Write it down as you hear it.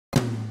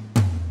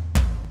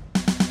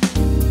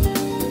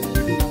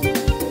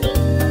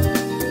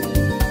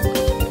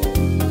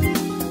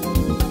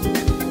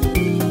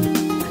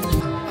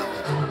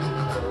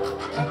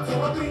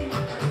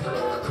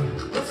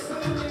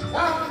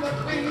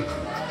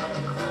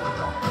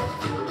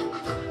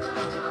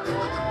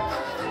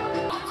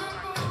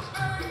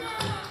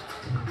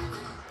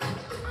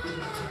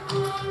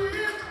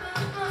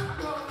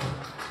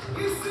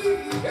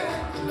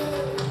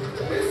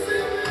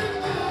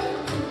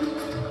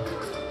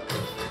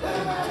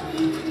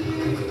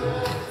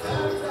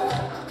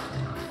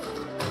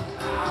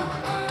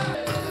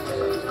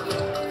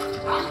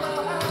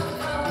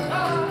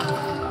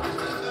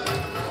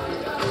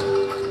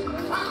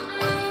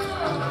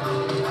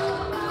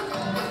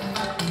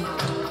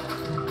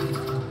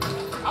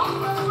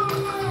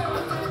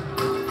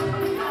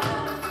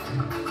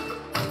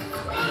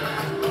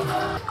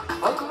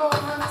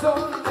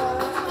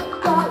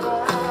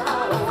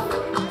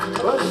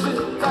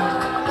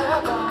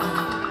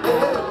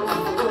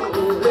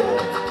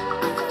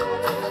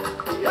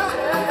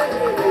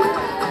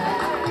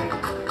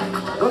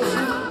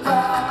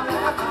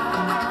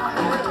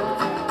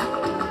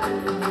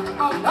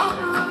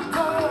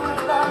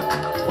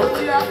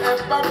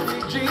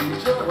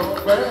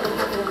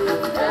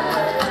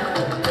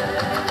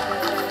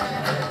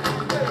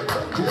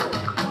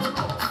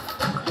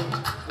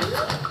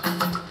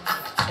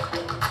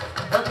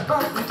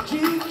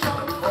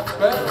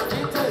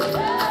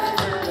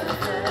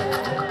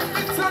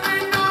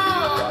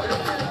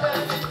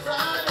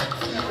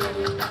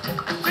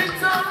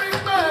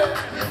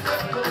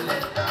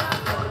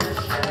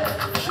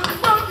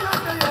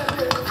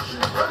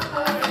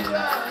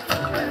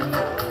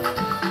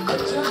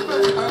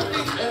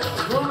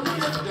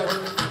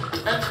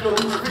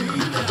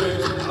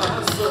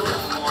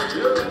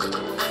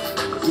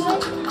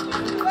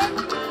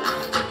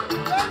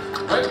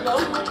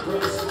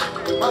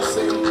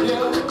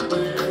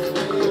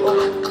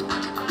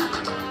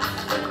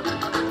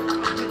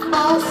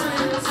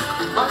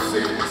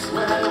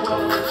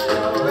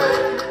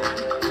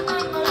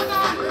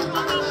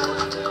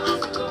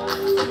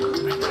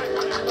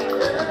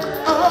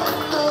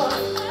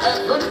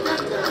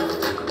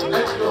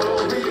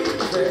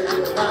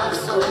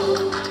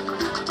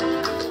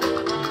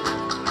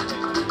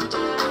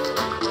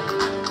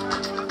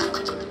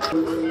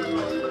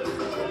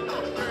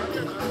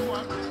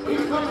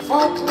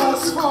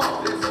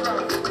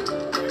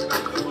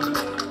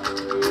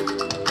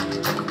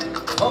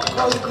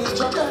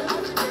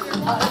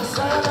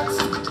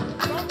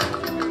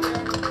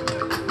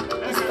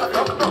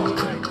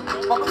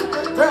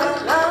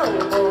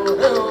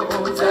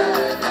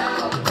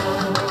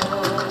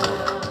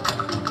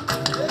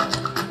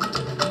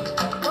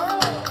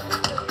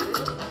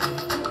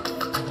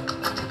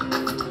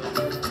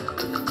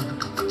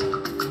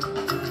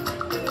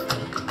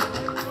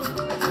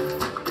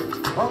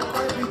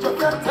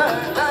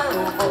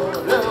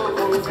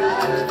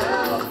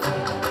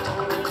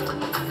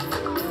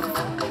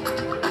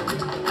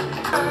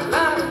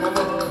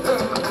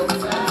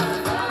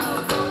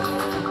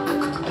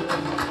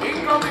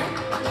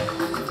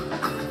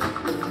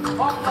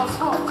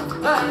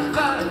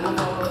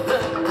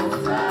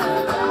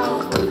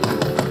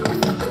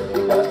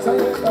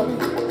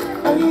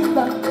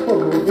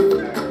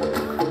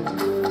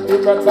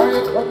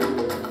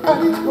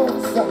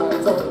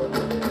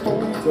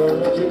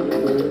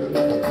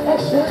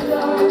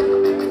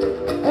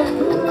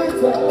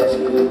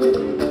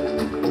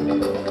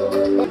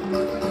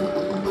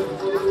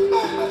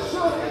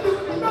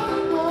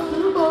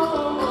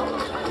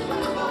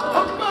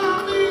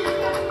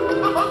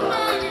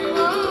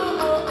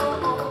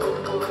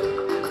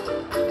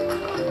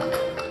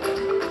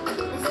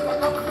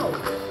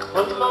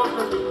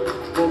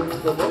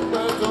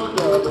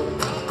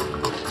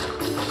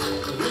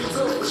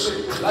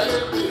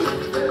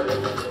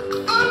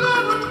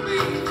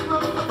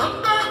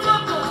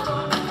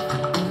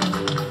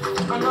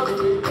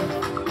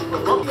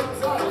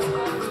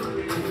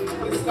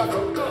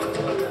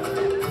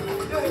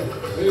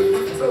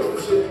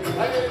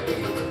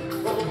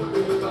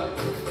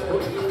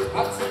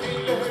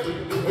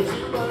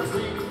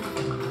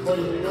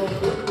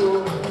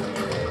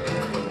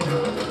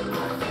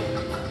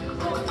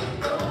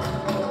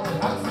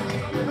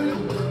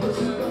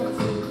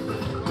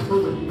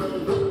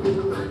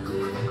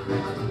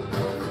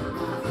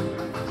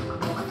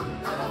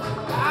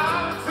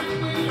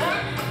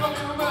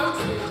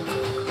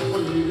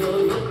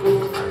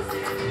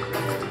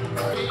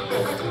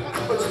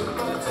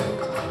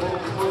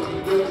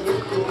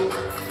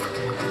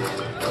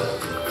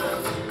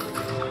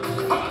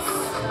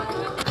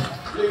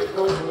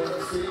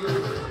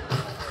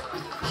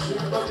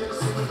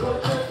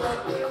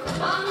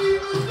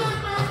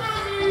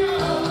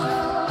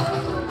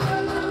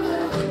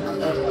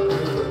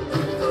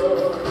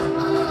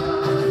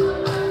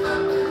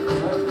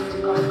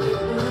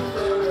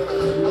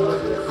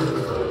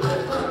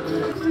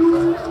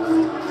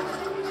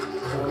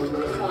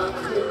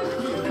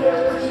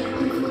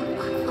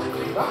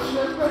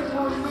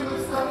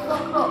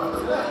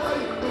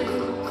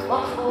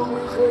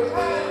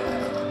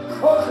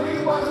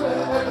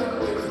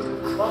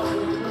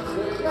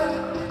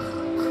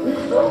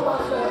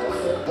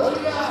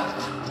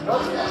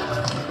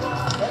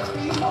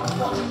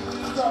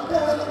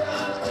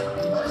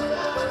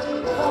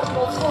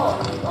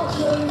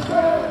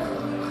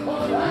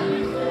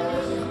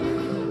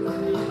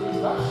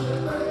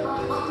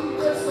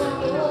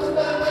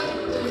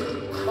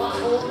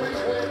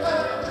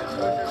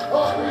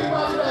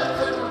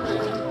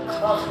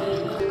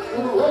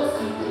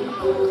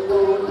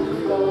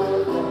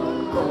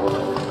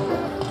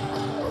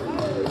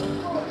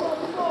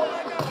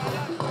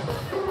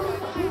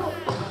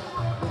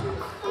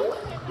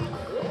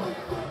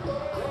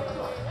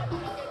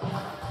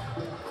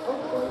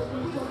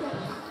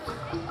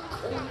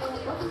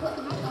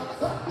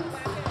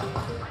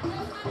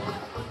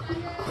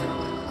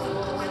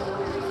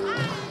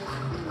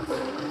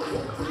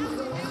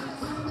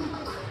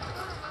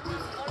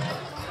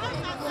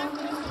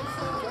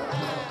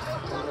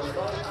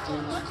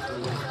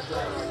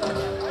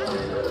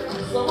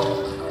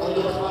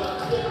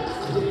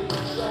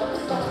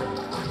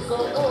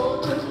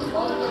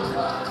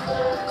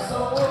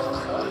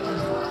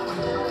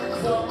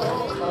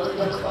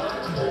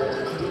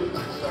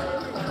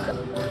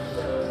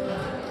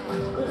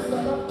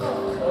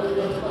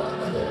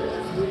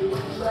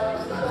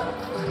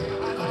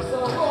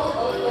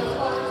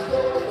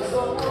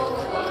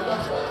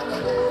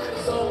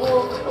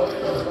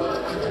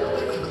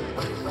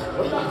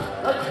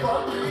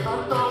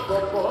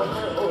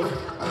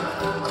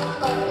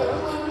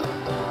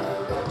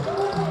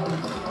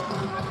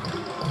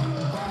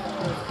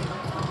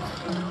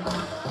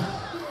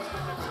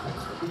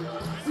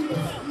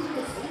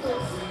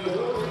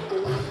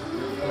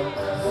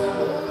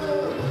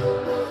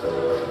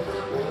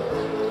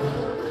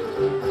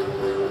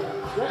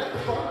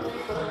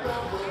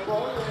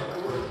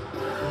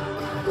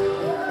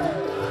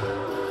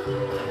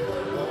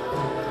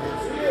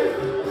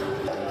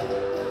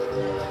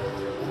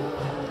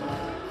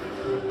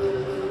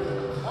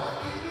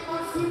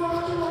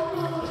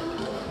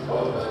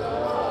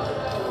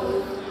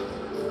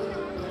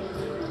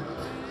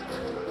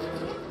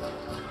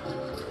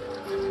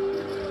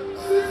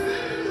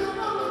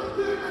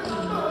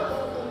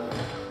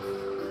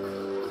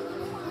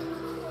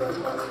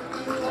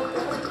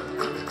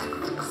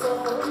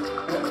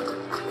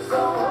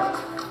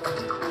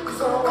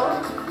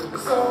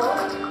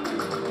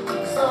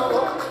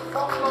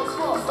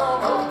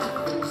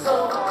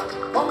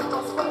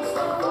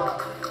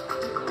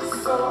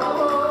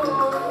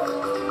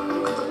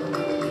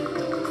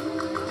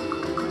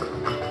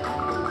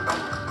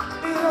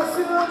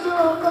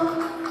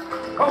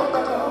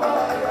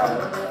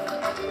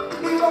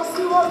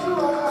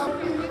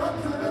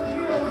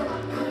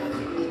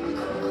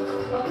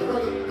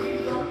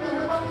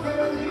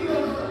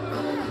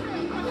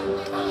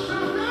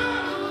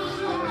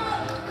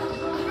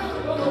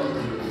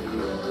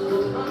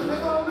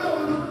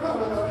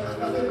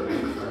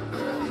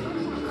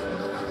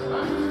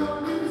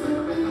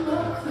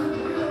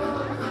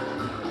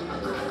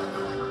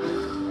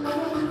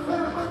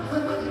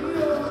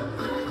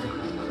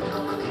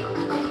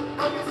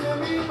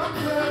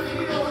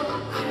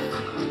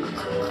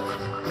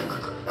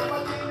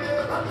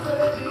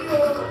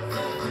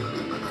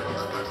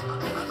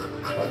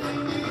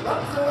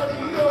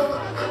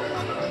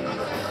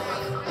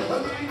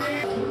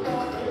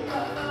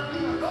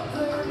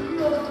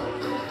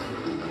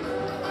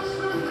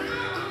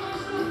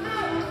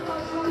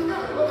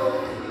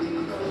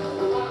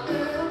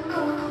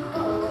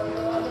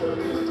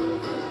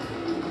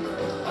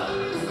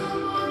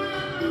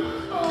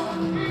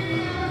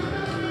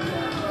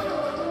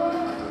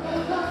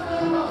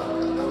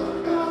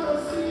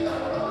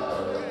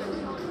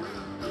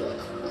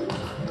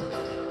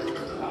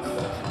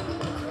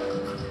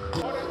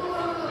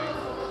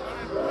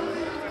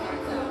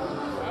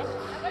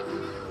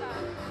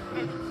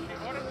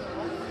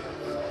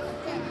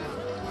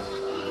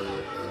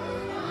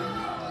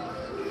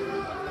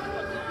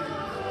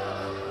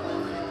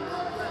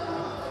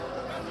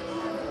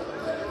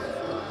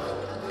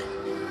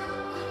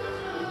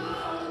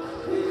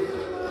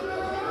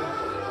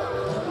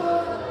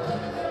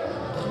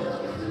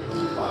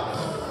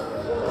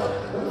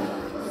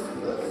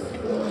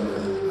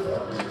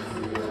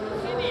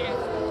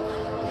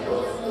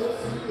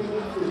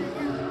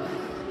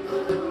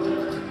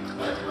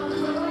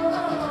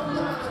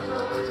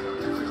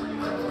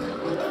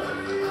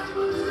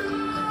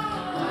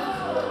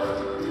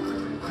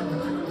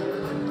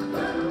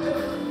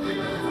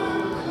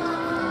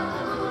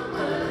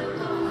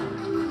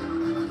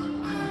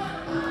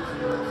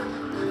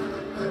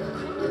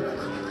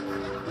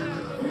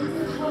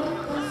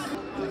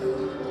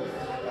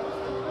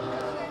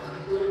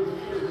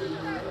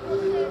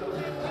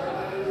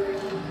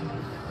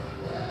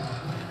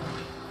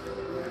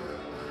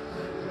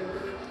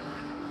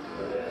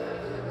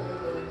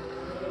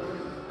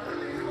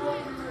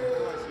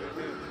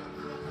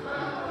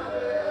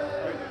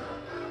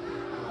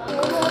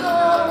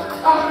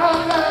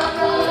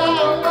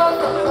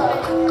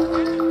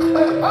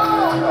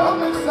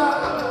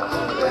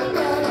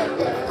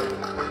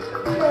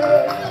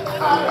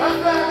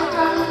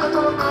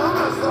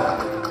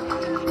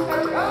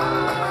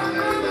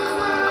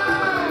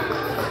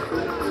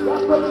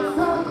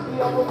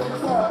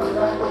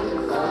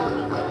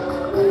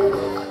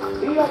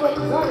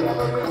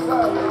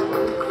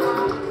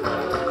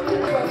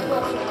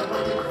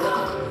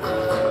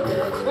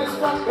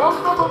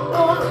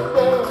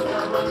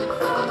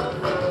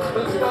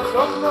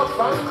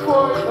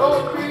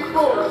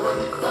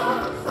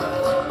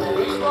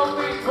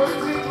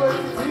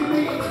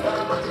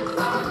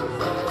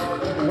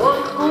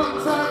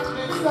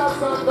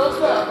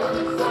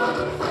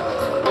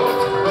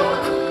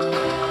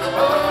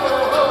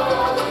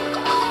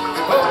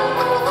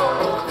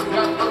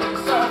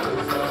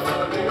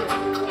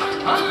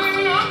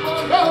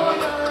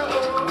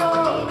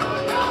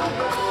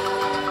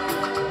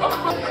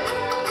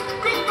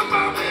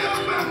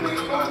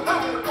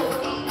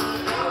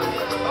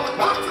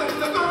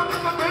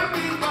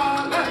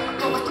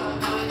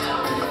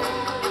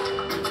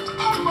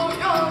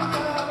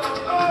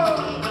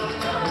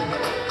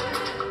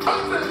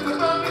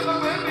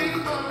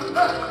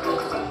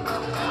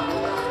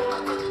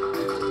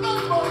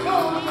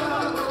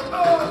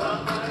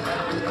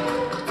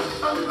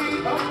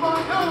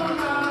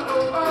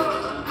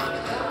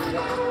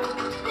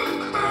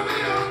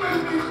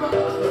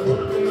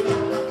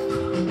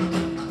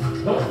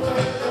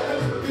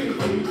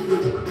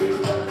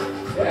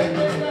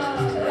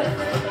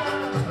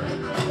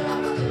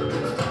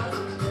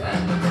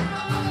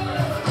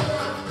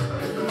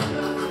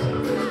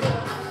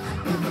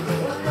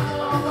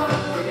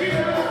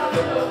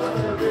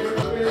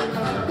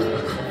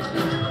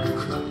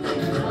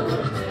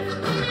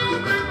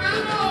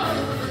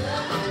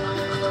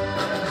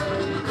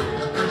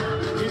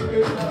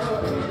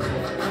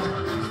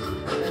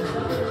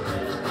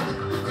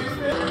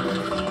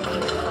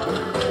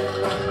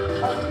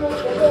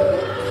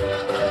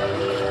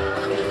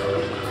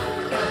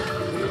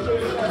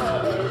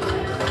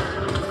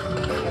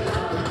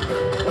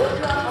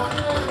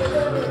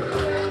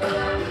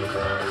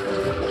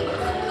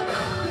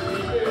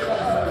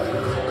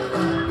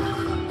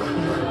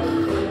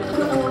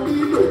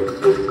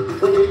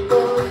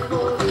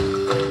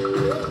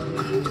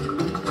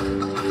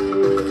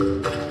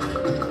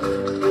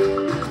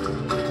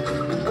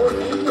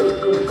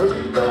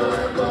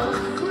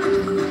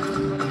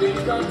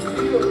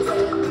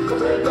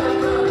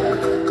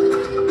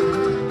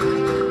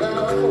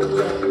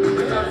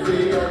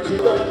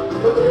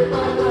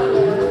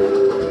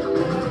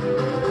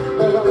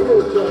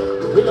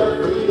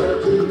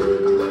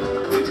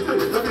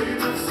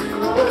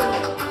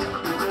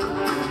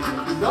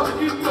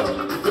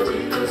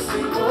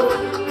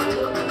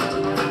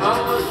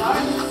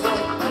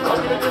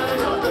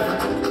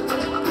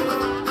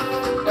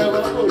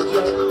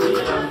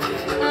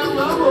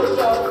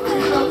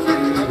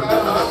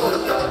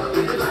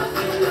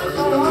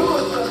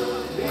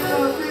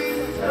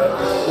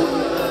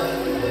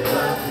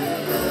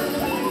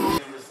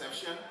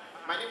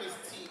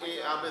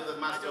I'll be the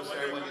master of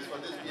ceremonies for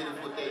this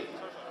beautiful day.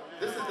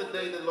 This is the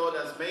day the Lord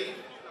has made.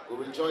 We'll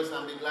rejoice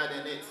and be glad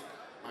in it.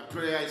 My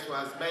prayer is for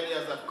as many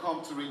as have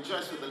come to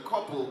rejoice with the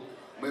couple,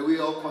 may we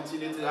all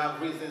continue to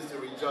have reasons to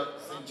rejoice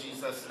in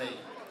Jesus' name.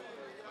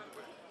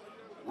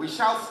 We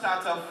shall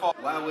start off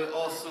while we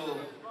also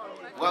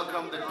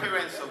welcome the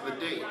parents of the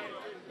day.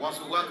 Once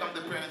we welcome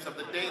the parents of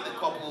the day, the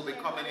couple will be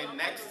coming in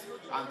next,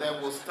 and then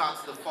we'll start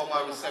the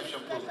formal reception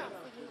program.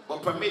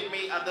 But permit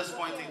me at this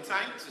point in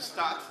time to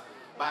start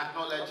by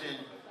acknowledging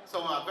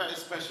some of our very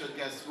special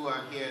guests who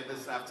are here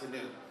this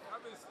afternoon.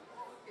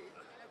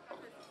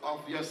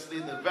 Obviously,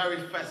 the very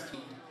first,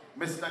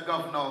 Mr.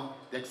 Governor,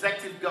 the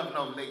Executive Governor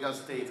of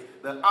Lagos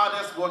State, the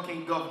hardest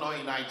working governor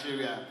in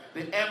Nigeria,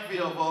 the envy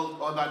of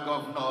all other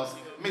governors,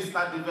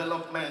 Mr.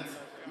 Development,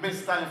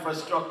 Mr.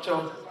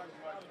 Infrastructure,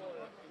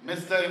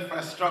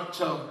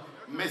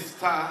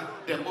 Mr.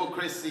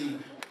 Democracy.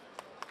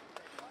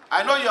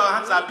 I know your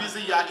hands are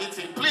busy, you are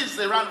eating. Please,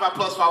 a round of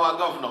applause for our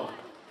governor.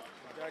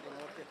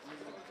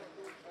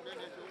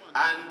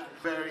 And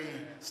very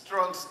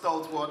strong,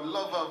 stalwart,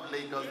 lover of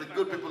Lagos, the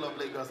good people of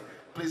Lagos.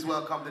 Please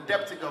welcome the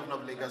Deputy Governor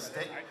of Lagos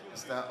State,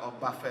 Mr.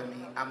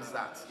 Obafemi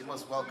Amzat. You're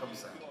most welcome,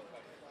 sir.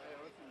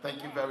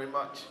 Thank you very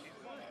much.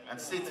 And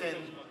sitting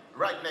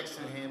right next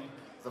to him,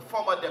 the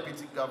former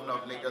Deputy Governor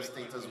of Lagos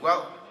State as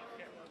well,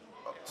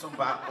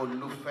 Tumba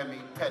Olufemi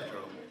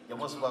Pedro. You're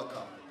most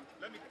welcome.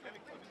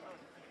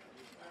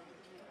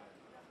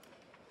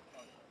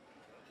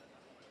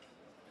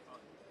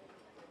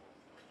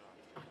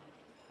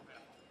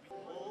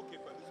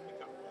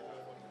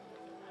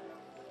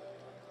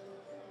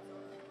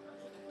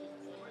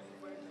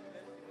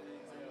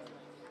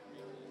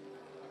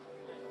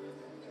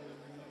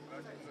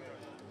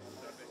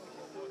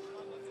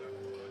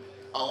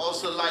 I'd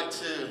also like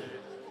to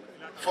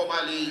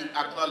formally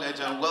acknowledge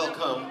and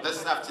welcome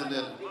this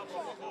afternoon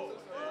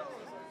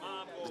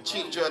the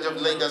Chief Judge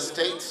of Lagos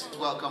State.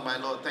 Welcome, my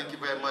Lord. Thank you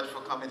very much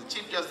for coming. The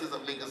Chief Justice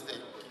of Lagos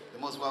State.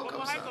 You're most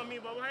welcome, sir. We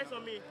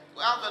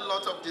have a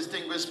lot of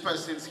distinguished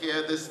persons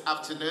here this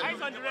afternoon.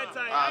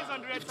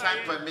 If time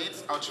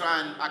permits, I'll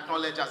try and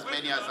acknowledge as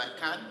many as I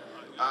can.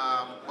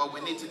 But we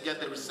need to get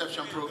the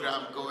reception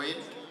program going.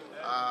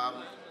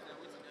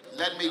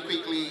 Let me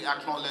quickly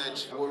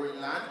acknowledge Warren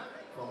Land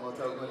from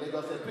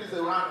Lagos. Please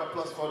a round of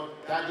applause for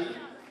Daddy,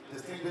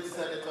 distinguished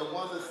senator.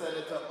 Once a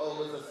senator,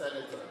 always a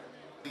senator.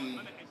 The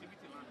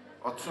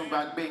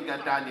Otumba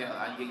Benga Daniel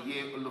and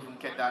Yeye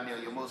Olufunke Daniel,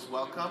 you're most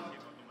welcome.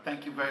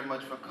 Thank you very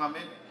much for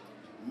coming.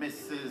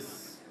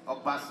 Mrs.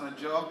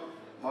 Obasanjo,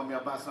 Mommy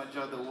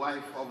Obasanjo, the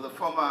wife of the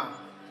former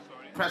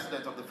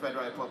President of the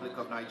Federal Republic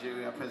of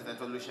Nigeria, President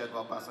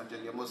Olusegun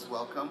Obasanjo, you're most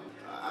welcome.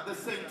 At the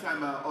same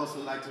time, I'd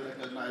also like to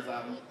recognize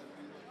our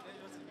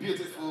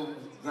beautiful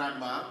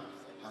grandma,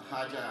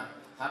 Haja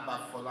Haba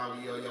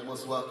Folawiyo. You're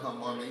most welcome,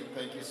 Mommy.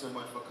 Thank you so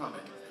much for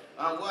coming.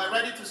 We're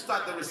ready to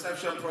start the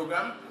reception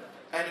program.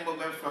 Any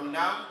moment from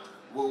now,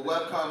 we'll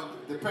welcome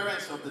the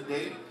parents of the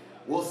day.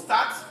 We'll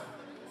start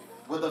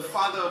with the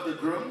father of the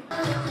groom.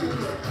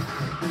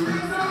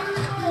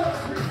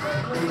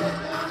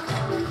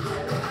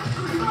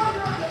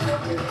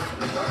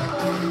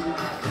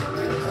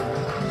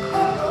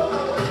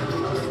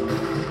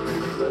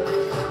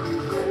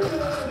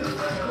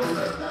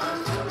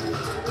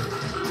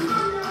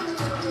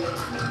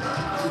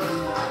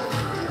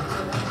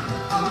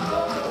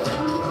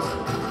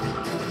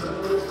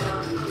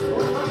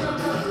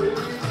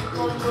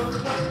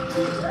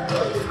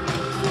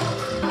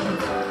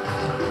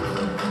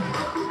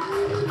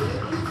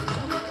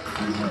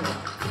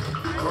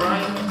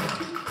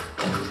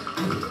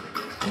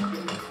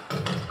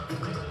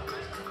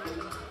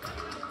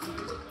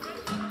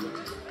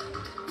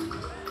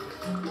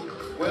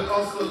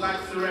 Also like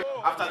to,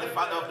 after the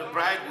father of the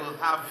bride, we'll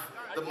have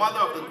the mother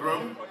of the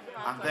groom,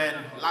 and then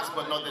last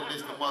but not the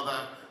least, the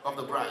mother of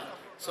the bride.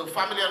 So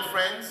family and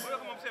friends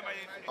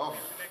of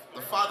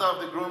the father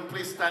of the groom,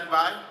 please stand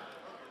by.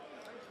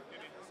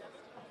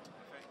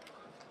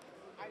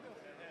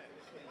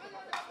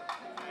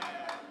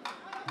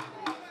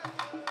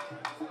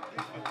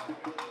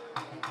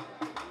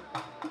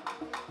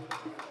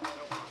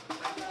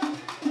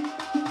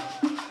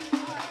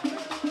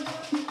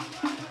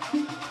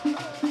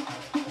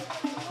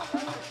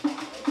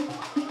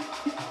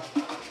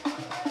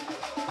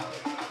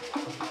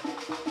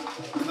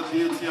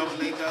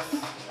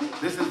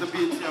 This is the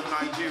beauty of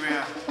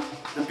Nigeria,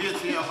 the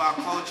beauty of our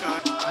culture.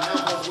 And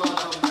help us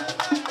welcome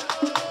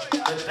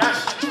the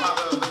dashing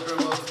father of the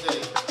groom of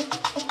today.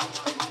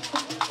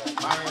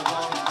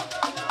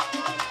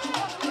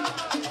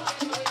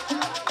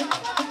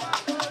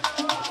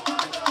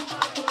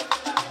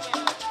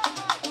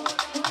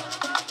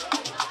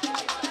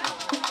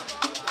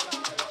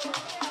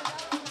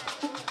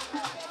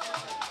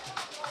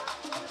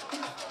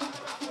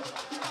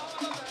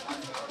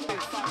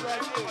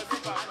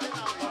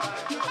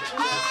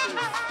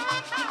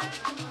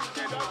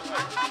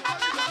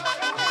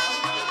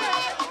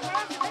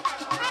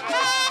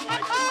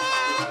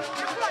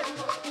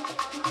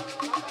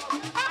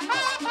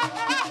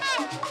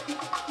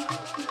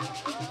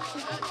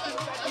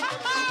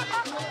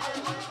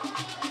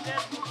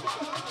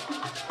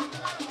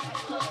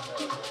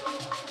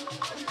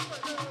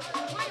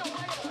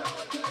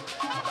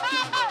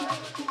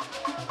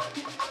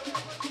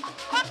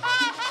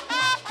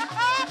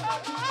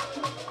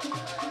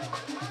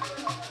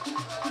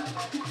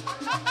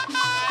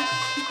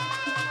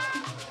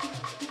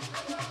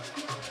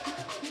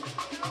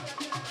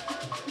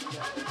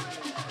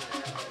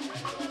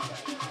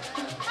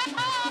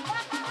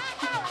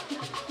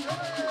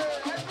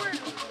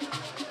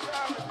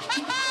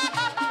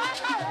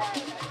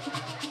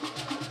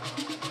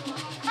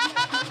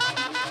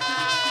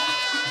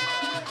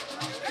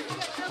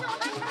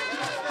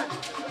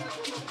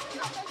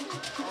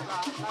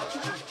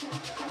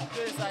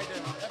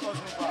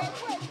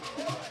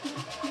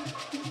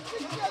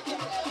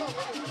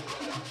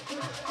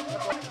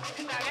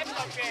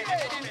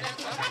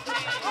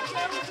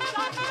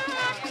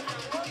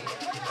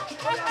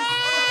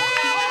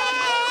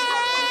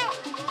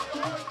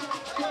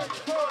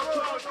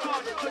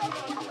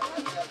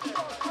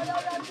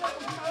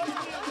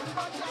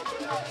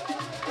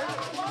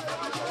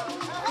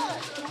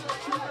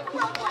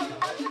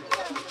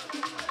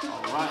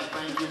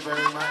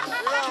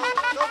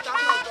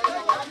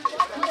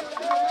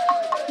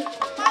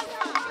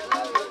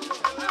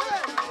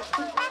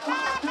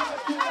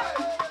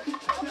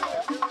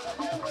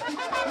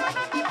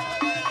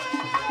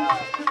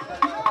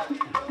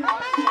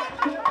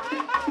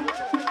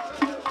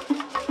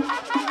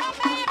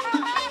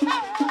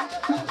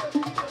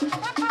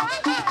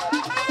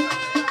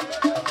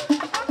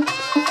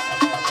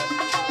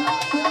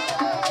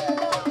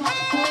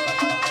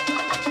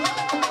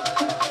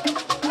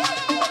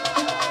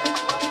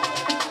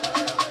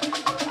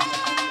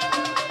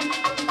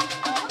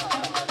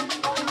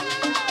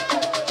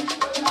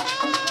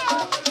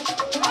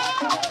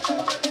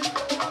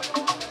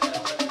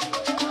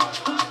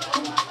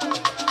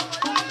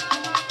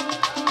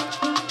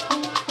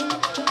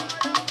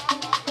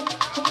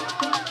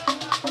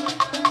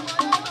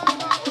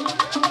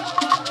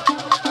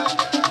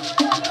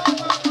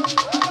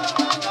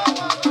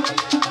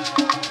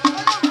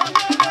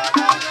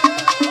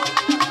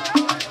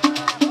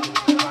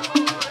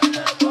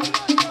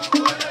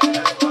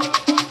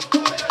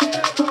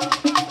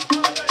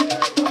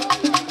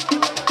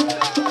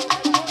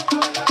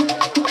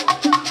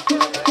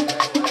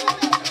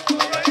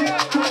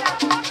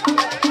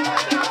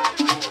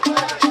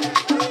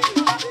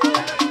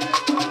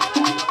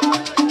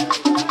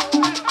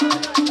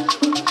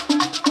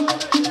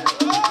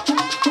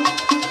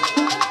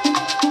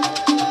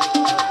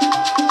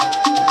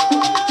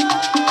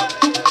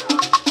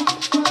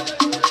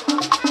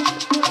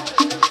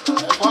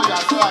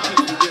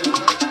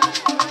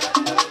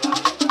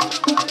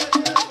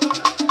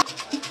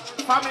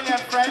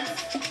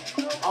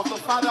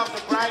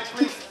 bride,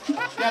 please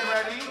get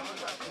ready.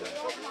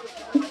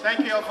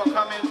 Thank you all for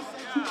coming.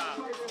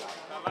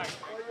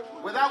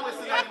 Without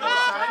wasting any more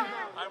time,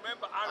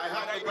 I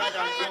have the bride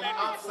and groom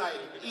outside,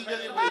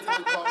 eagerly waiting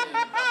to come in.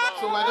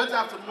 So we're going to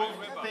have to move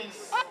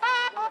things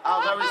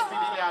very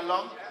speedily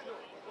along.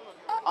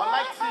 I'd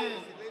like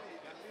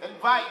to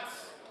invite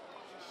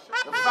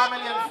the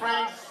family and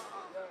friends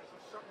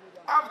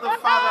of the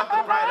father of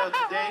the bridal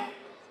today.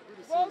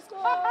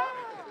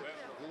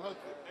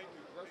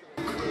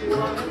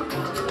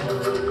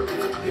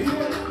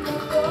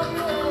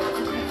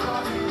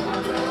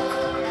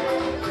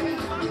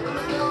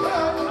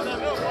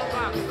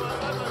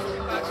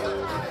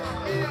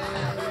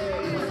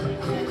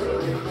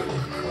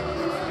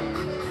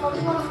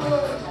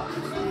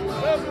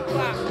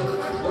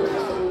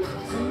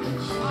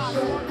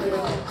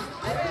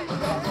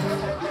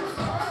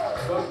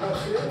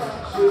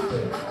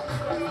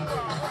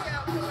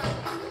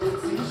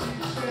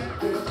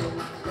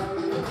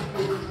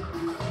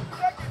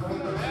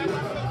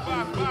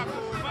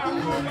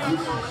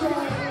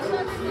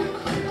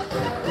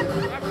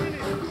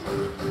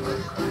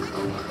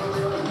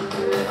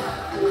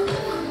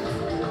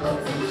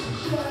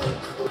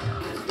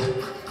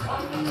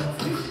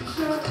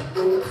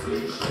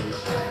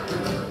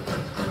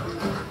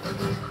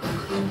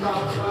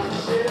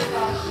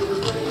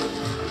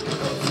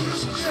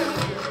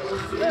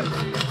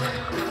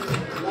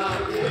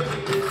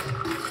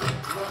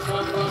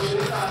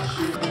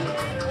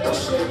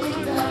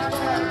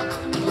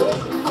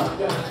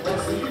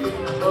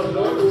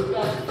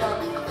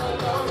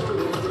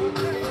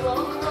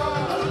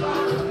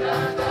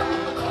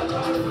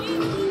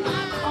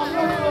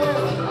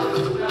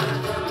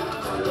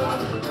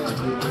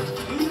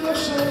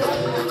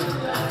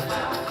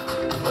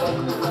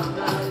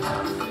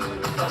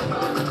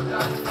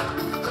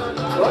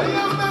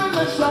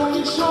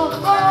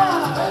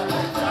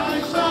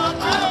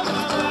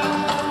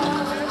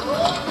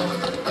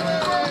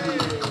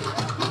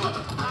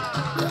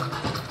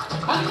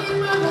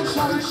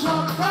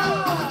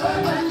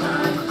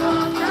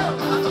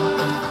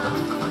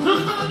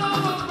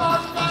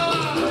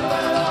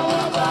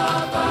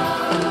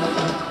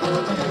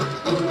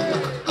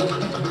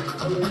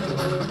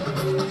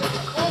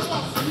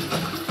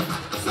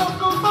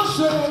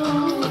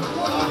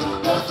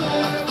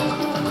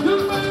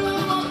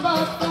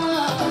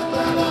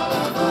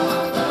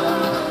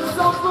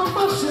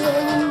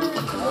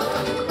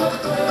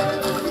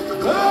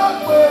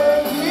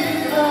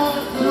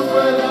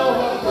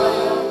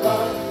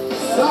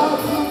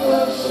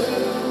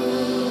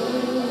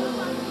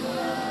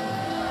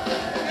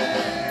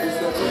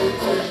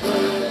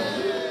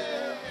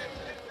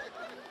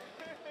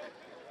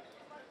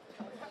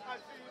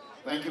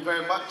 Thank you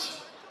very much,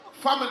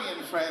 family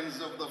and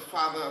friends of the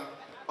father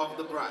of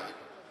the bride.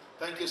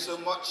 Thank you so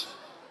much.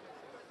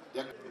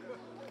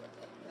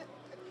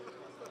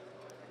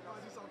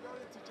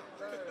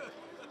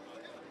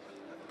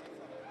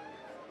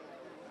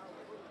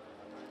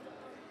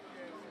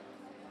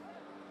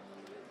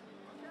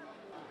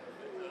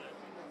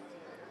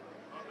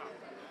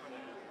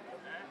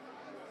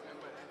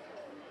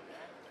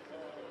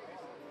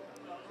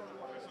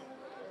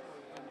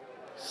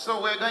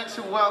 So we're going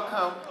to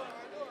welcome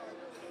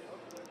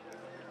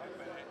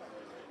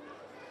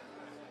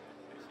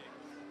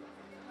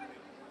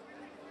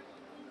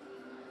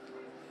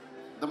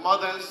the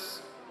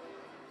mothers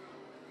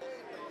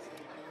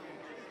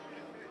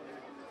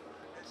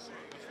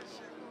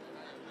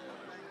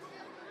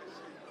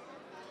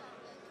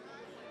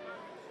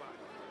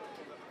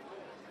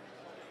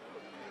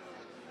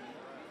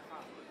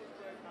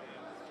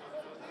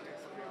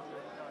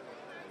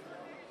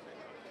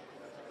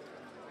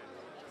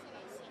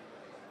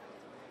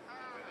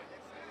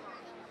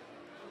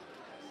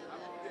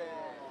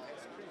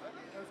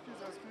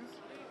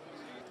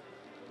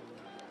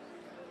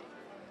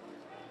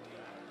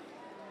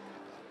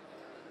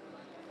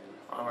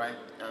All right.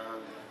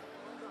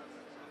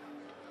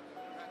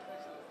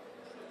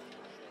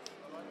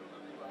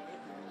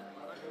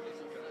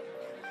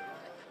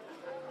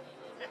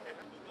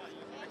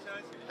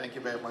 Thank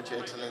you very much,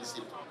 Your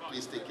Excellency.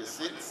 Please take your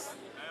seats.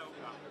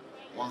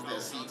 Once they're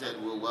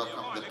seated, we'll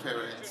welcome the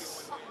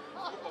parents.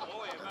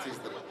 That is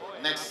the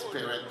next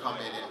parent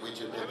coming in, which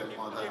will be the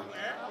mother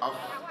of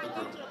the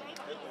group.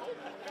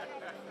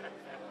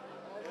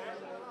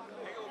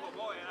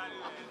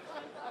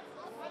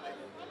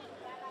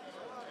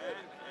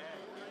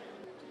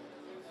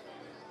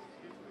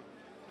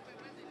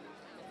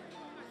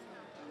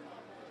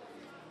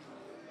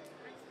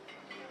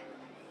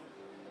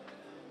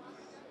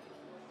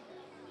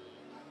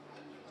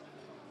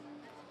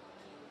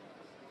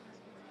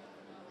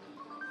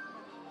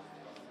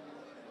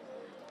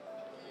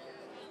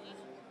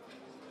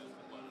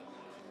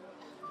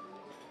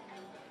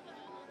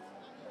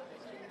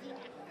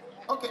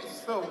 Okay,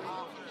 so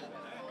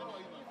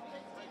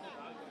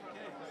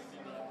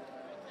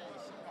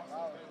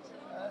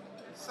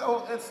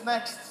it's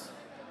next.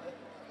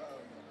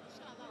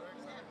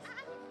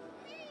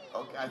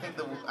 Okay, I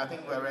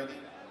think we're ready.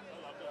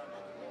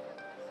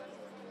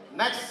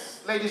 Next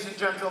Ladies and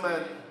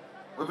gentlemen,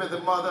 we're with the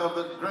mother of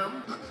the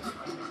groom.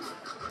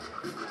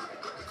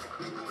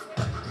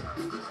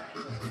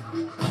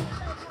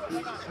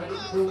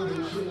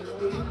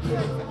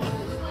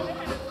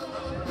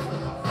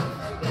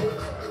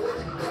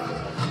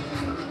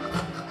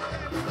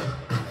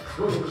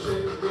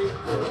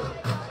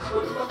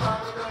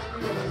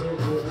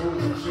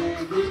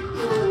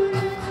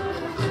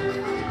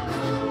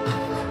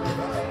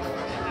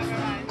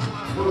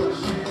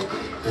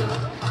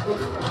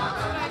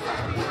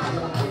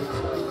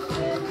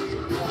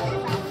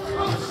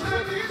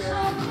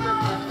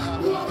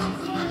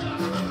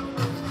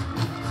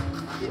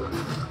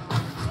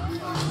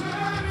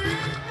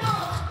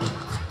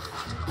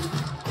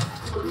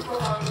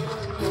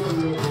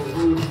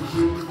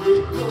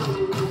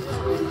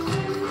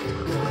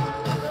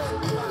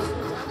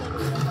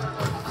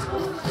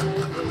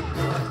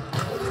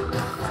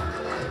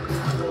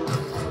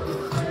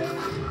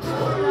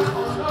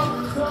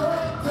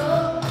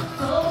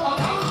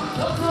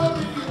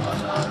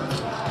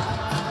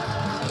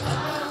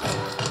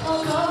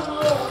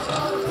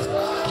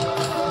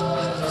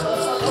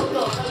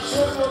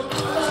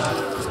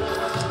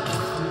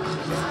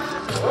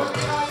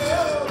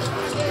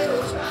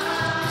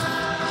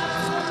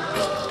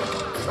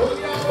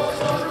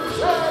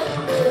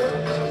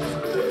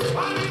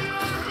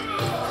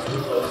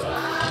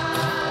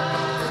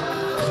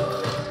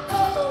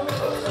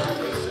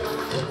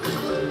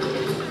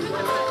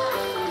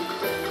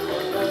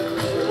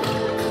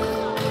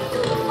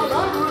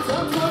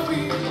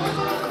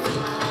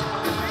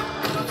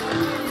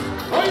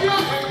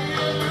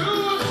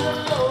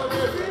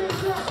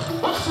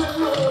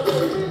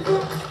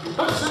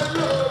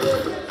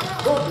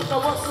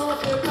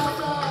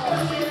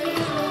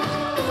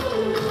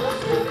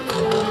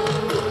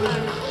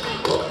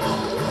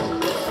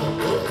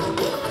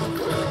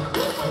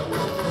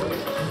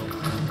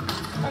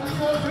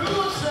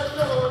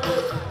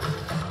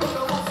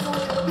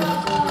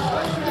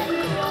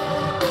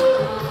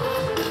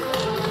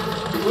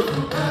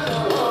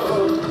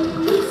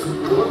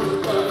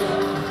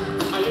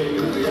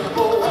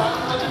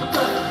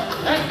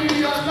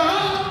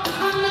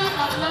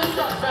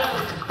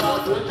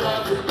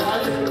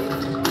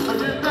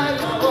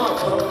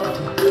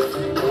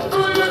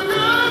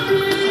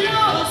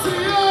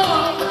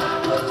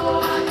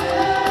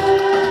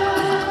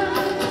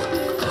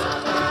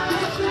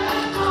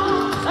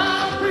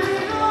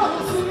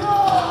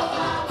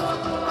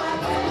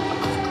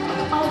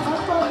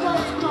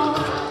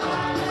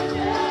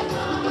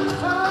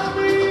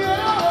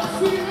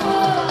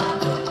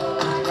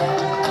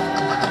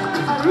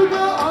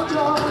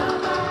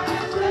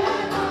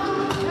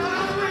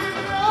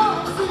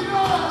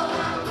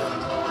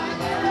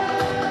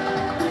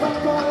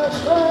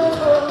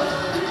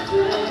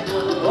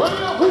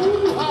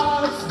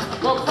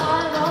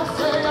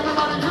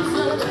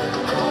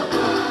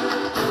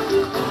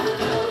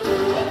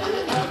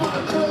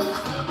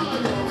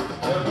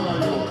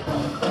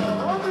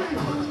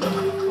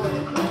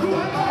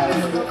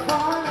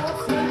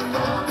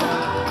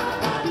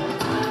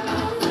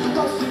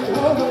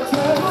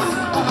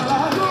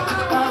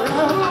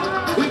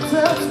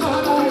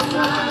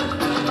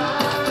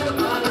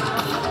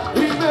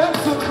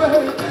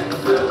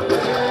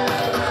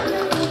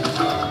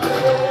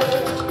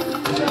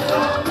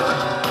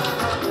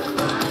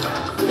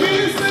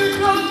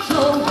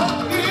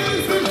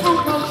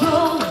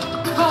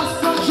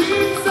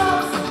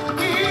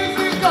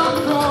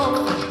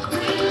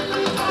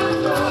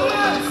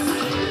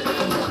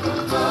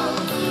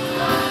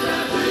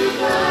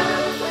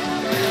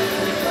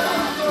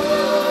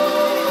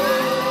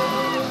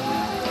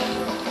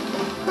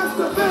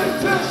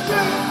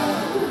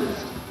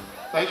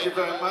 Thank you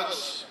very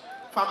much,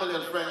 family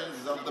and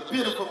friends of the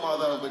beautiful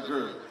mother of the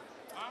groom.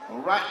 All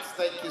right,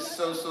 thank you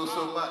so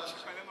much.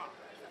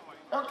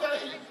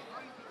 Okay.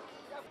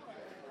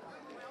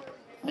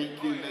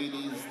 Thank you,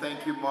 ladies.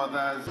 Thank you,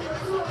 mothers.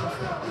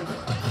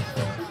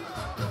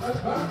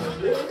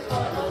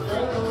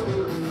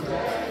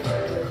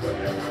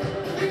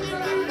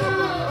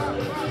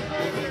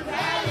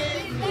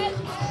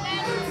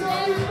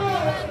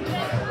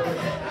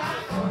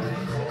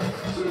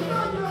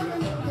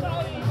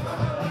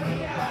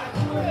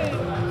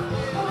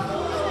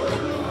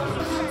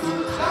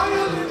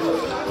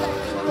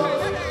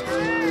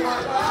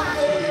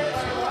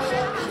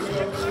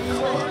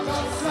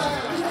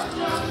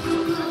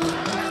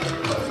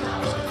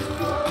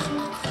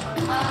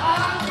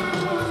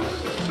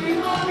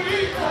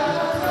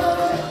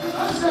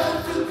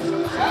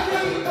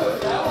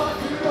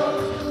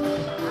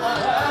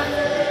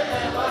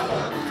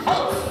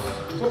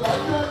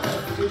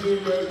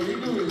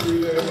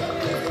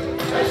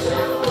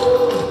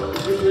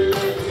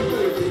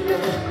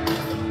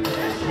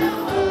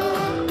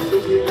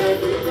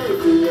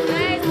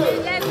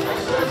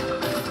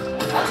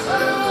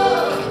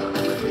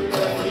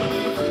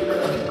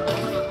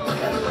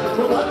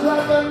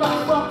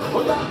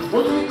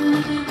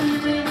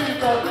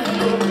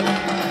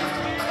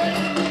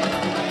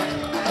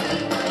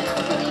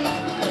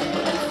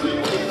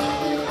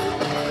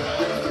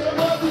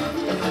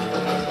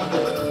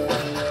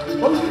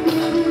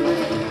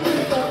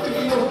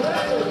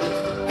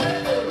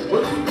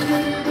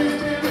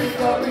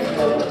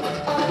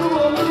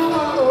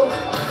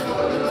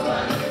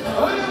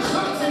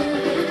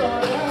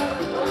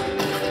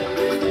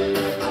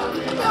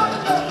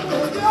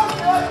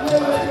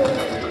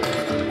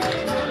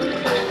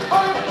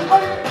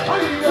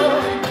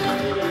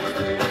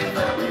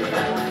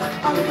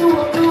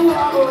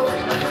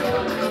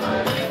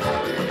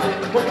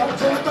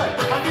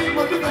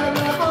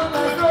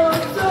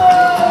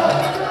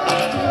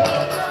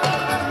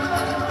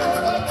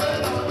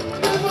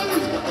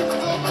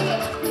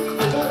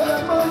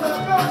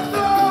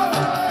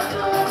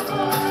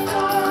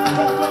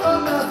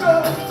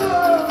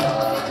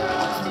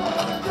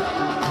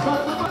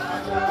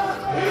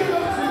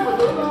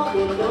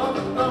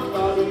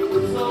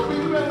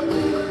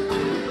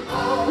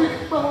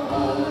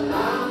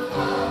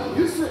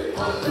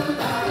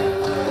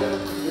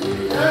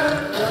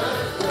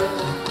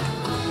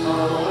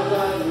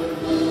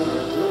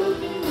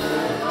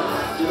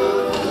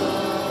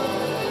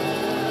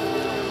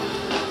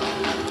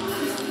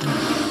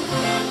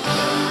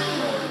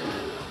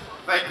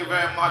 Thank you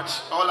very much,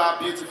 all our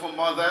beautiful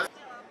mothers.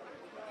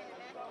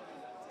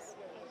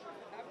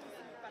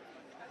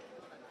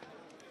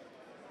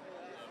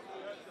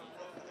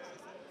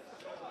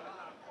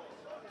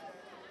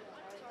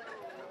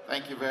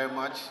 Thank you very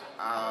much,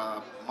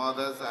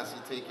 mothers, as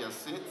you take your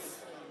seats.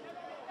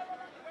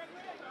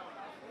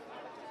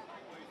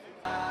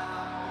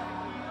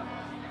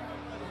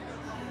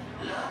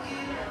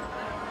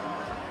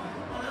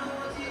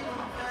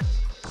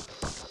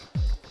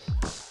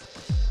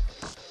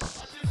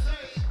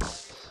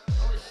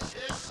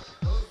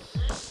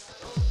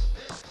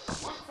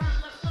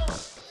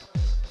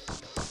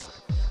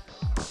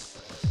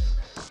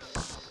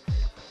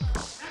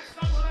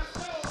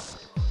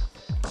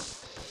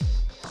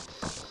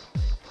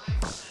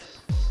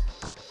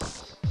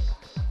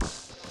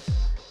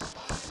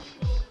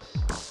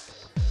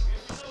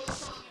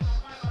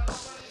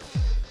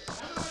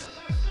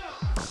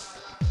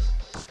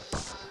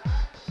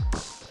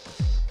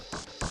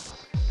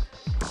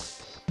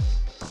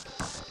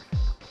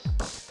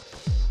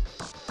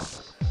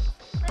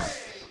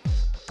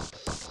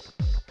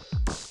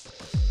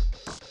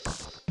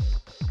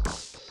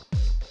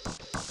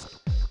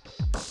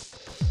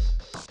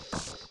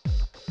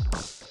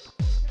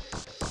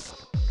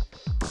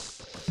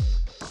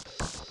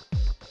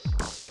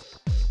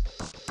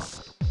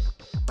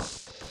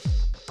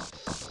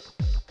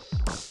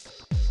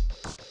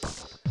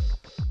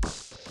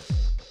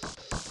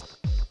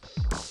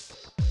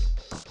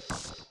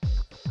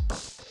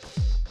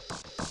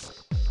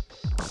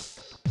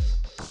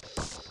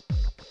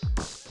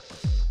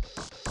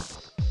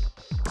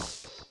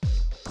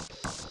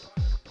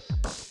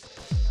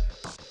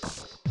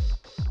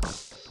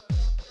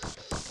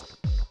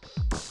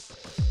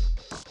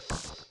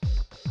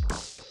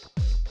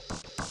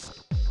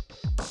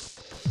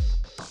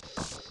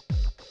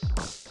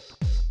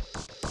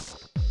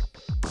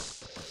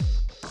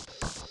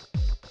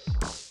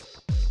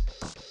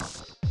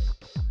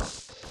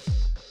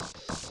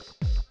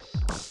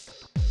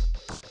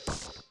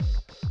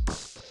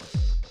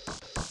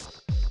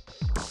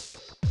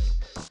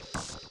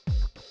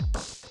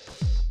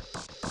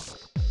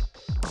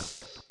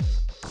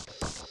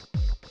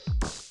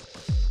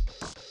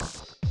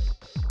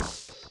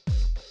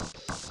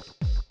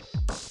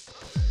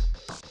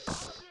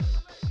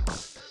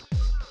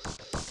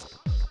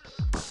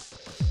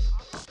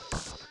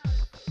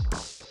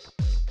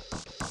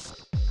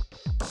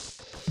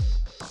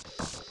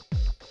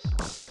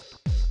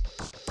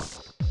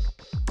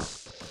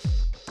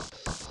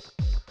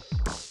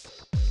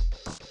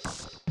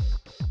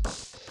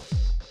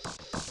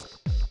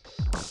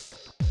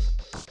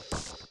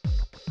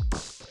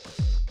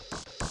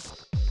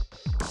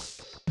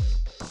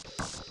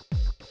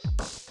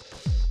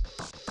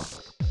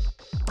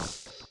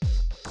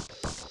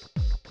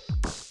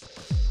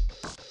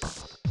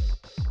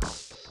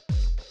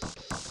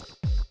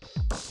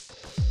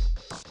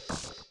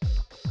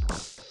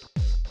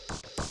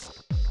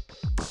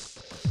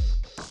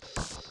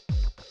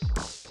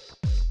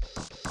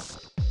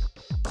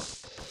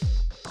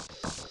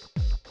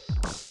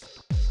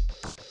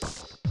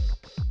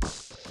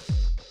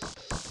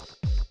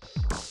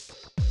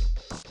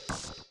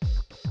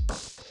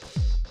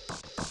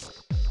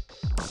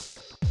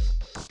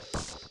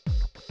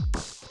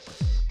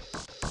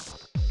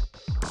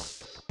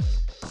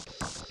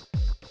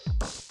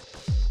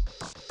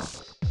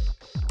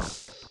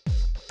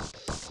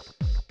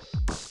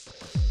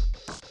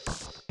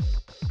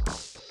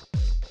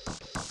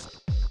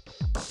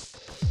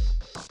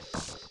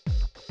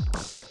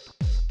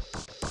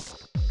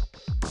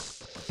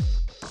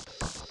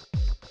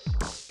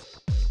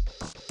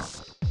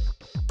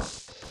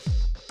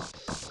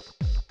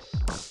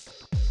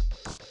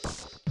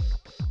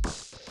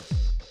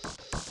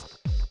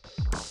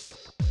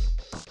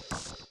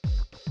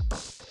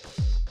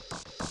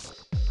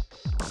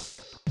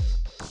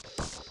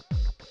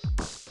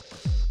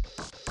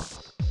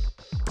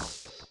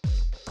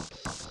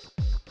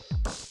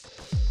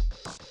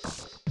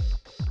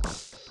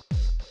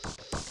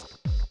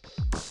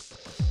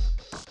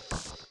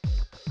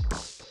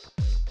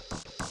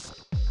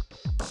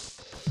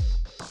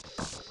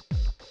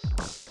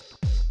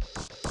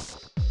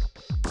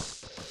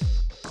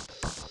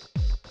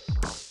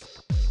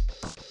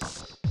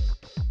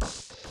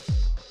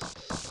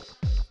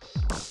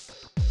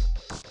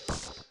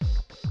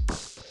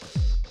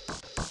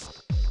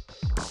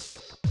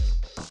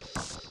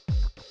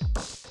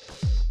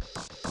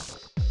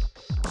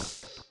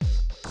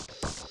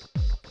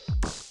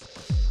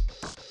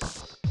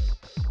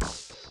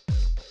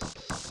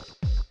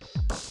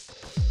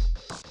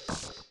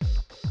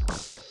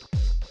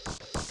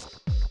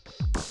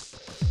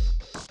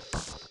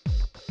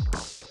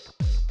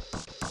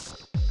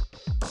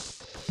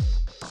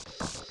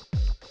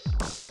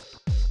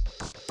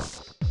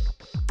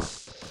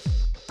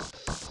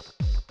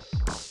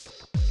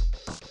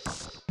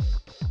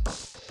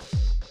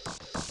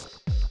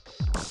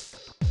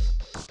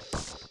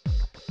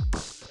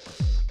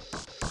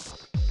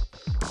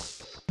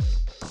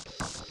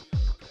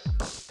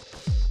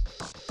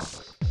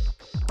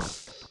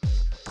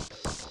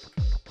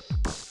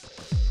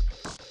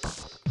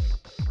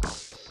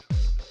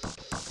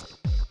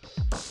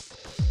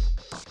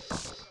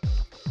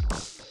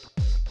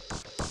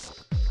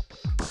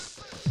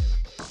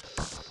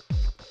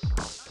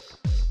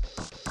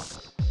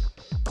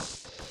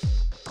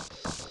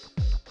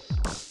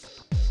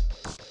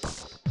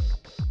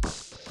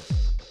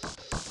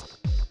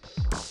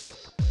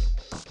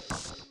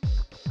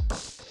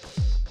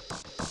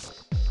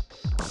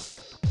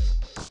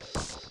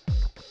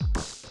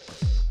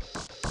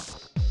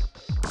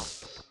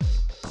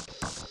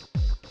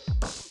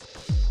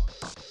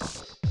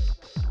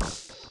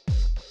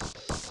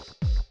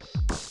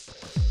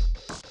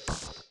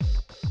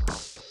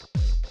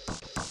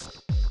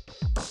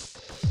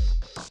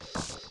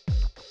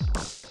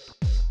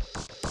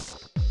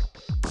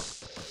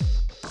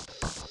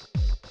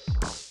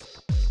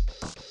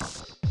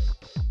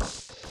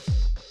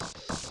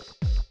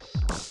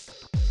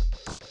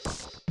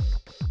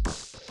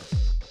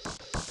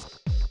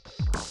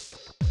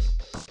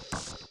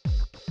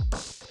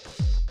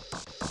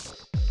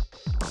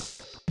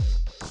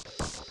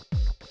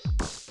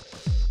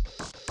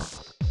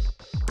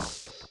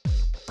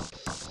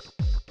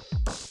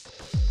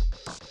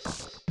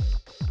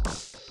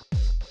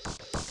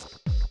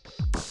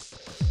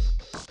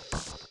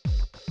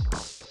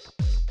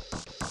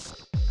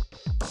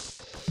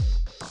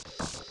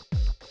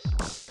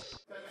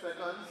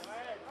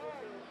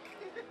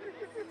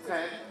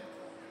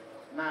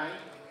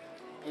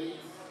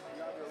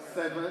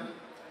 7,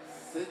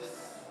 6,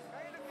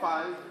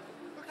 5,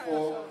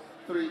 4,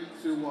 3,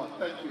 2, 1.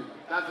 Thank you.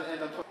 That's the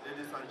end of.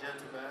 Ladies and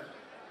gentlemen,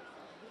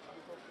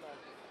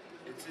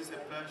 it is a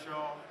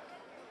pleasure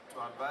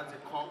to advise the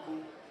couple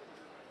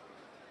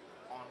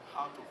on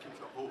how to keep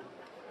your home.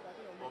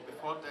 But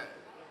before that,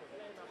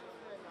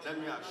 let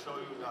me assure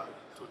you that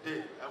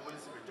today, heaven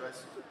is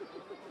rejoicing.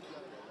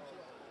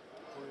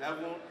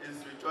 Heaven is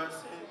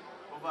rejoicing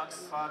over the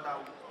fact that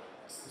we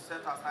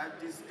set aside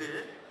this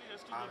day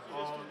and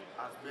God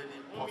has made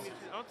it possible.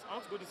 I want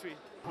to go this way.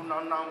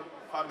 Punanam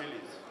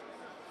families,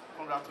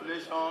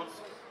 congratulations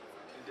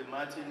in the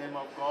mighty name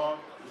of God.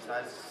 You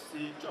shall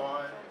see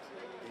joy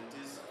in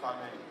this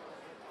family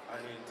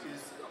and in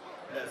this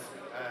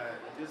blessing,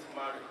 in this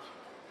marriage.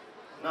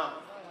 Now,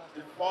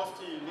 the first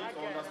thing you need to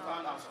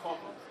understand as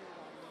couples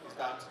is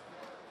that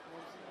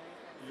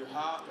you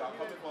are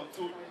coming from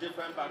two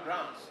different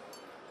backgrounds.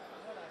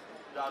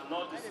 They are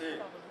not the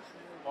same.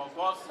 But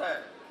God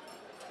said,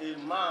 a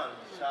man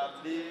shall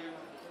leave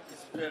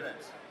his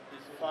parents,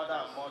 his father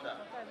and mother,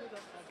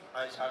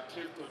 and shall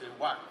cleave to the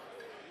wife,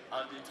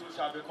 and the two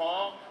shall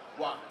become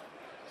one.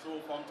 So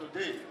from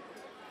today,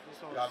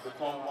 you have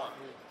become one.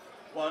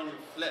 One in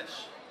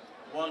flesh,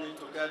 one in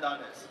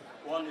togetherness,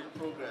 one in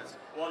progress,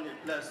 one in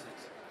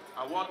blessings.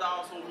 And what that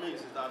also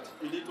means is that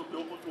you need to be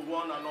open to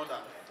one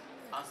another,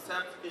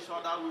 accept each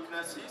other's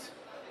weaknesses,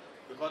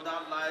 because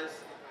that lies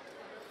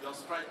your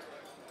strength.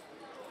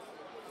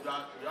 You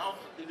have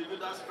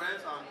individual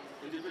strengths and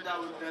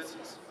individual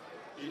weaknesses.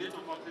 You need to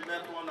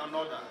complement one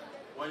another.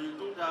 When you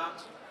do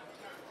that,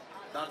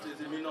 that is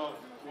the meaning of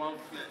one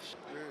flesh.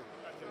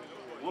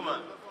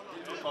 Woman, you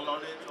need to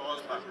tolerate your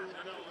husband.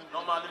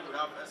 Normally we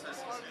have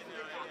excesses.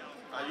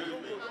 Are you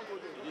with me?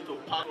 You need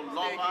to part to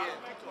love her.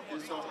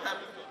 It's your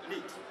help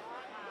need.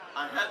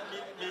 And help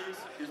need means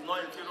it's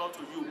not inferior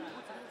to you.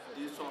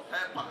 It's your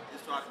helper,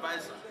 it's your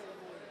advisor.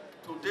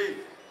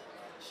 Today,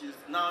 she's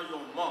now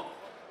your mom.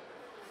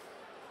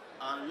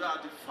 And you are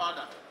the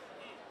father.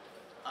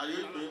 Are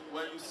you with me?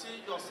 When you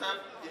see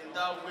yourself in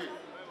that way,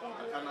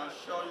 I can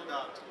assure you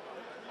that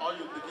all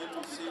you begin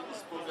to see is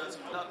progress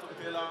pillar to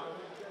pillar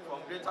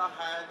from greater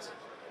heights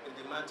in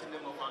the mighty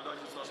name of our Lord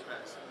Jesus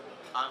Christ.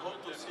 I hope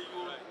to see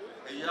you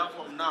a year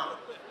from now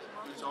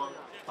with your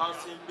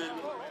bouncing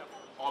baby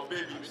or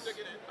babies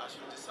as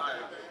you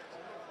desire.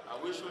 I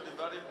wish you the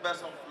very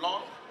best of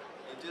luck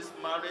in this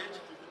marriage.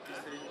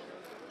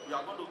 We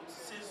are going to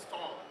see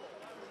storm.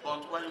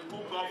 But when you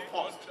put God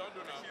first,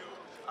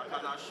 I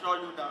can assure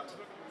you that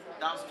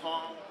that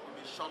storm will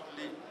be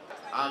short-lived.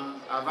 I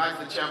advise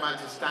the chairman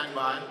to stand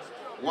by.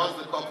 Once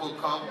the couple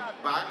come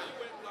back,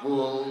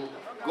 we'll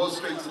go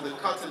straight to the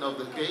cutting of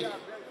the cake.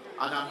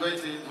 And I'm going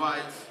to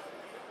invite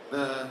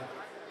the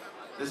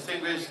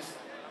distinguished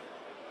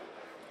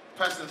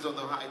persons on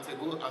the high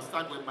table. I'll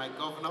start with my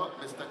governor,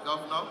 Mr.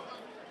 Governor,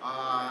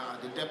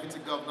 the Deputy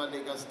Governor,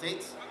 Lagos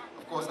State.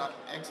 Of course, Our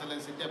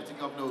Excellency Deputy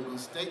Governor, Ogun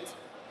State.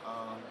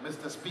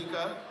 Mr.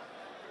 Speaker,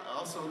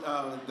 also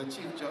the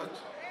Chief Judge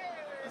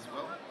as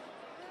well.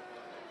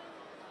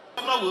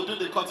 Governor will do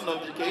the cutting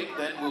of the cake,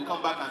 then we'll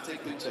come back and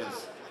take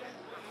pictures.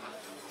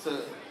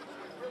 So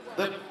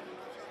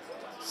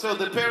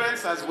the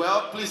parents as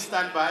well, please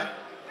stand by.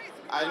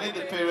 I need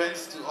the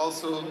parents to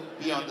also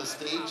be on the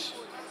stage.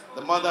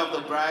 The mother of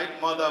the bride,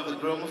 mother of the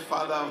groom,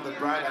 father of the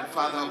bride, and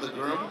father of the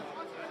groom.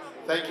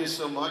 Thank you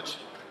so much.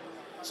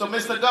 So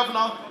Mr.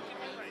 Governor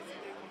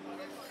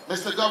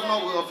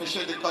will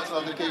officiate the cutting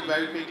of the cake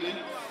very quickly,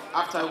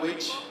 after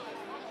which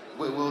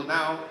we will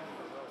now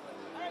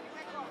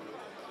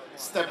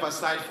step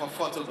aside for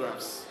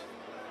photographs.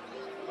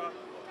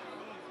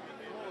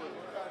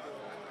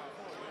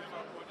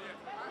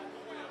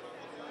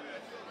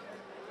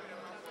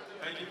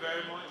 Thank you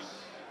very much,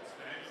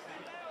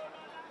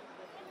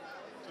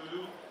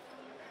 Tulu.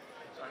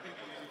 So I think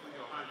you need to put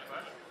your hand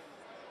first.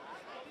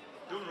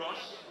 Don't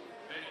rush.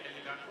 Very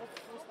elegant.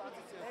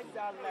 Let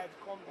that light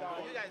come down.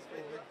 So,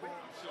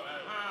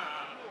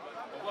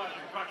 who has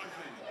been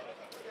practicing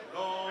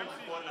long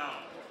before now?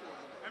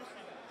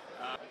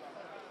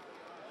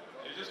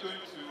 You're just going to.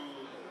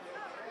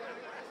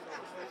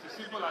 It's a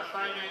simple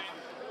assignment,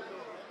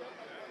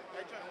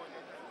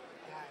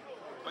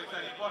 but it's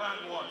an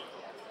important one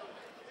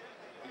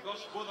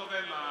because both of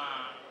them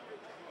are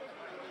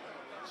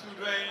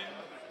children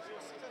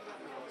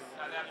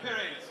and their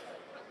parents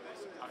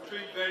are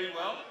trained very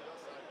well.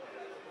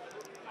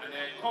 And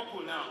they're a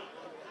couple now.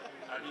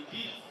 And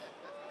indeed,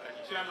 like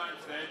the chairman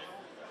said,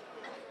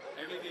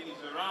 everything is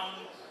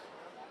around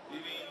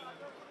living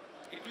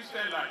a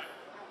Christian life.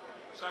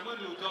 So I'm going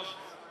to just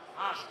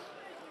ask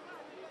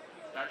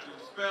that you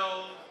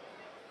spell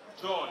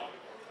joy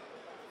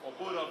for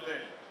both of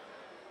them.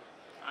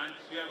 And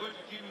you are going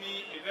to give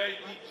me a very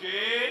big J,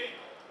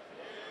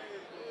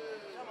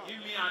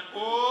 give me an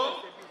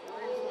O,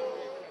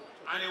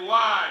 and a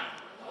Y.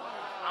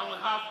 And we'll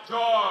have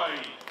joy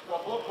for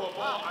both of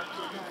us and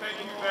to you. Thank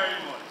you very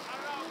much.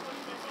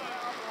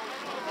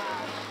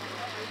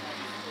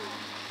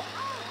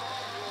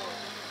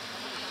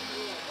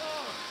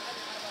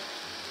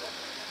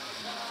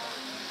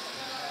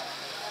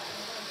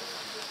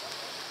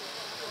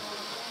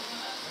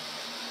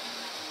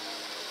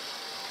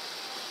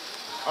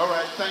 All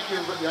right, thank you,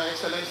 Your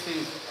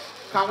Excellencies.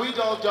 Can we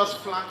all just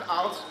flank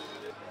out?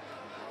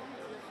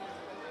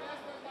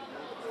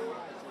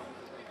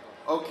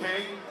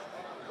 Okay.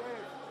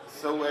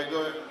 So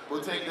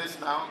we'll take this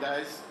now,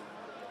 guys.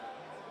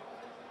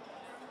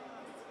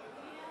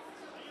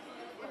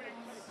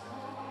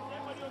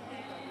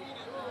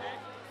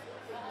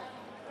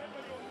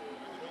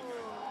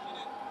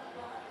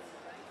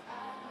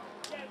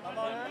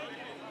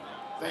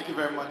 Thank you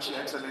very much,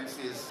 Your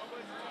Excellencies.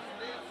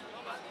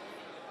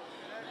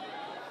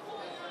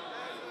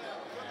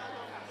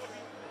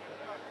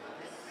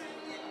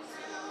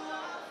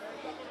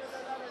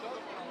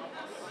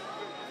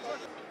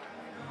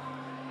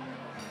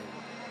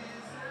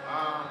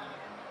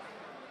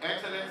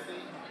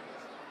 Excellency,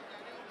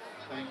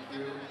 thank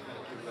you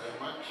very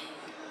much.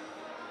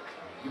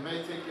 You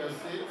may take your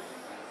seats.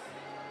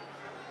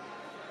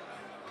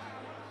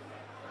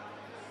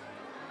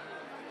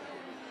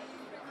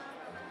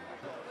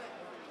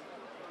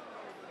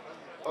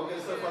 Okay,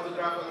 so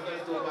photographers,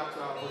 let's go back to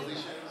our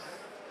positions.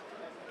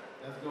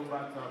 Let's go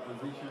back to our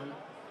position.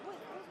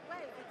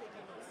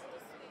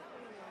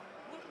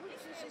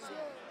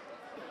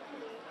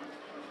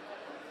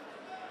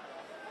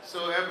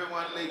 So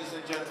everyone, ladies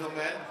and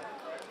gentlemen,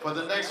 for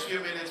the next few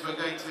minutes we're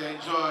going to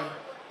enjoy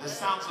the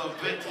sounds of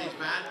vintage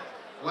band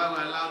while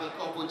we allow the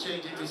couple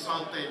change into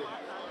something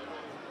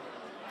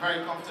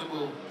very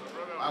comfortable.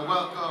 I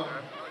welcome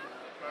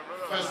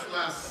first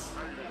class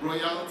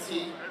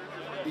royalty,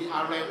 the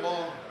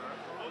Aremo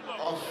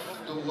of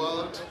the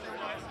world,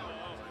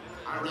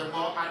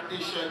 Aremo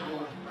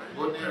Additional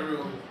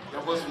Bonero.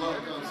 You're most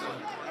welcome, sir.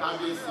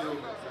 Have you seen?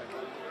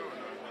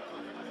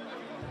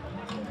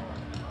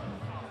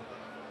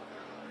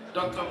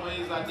 Dr.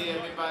 Moise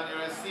Adeyemi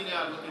Banire, senior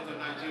advocate of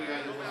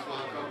Nigeria, you're most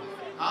welcome.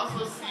 I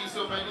also see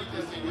so many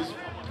distinguished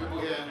people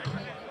here.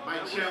 My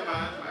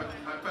chairman,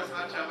 my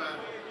personal chairman,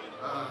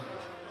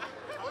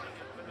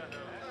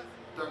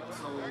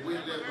 Dr.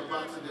 William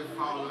Babatunde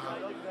Fowler,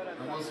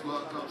 you're most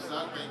welcome,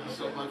 sir. Thank you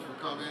so much for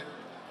coming.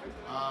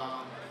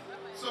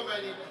 So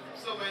many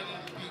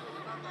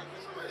people,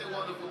 so many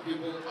wonderful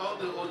people, all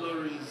the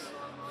Oloris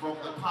from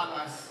the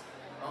palace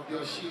of the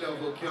Oshile of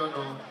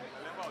Okoya.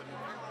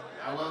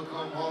 I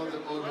welcome all the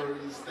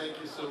Oloris.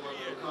 Thank you so much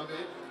for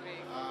coming.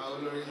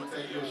 Olori,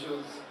 take your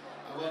shows.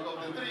 I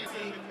welcome the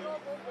 3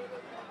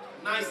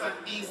 nice and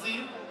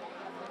easy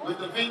with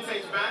the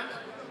vintage band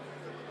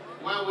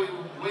while we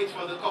wait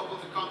for the couple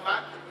to come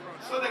back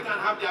so they can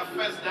have their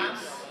first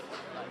dance.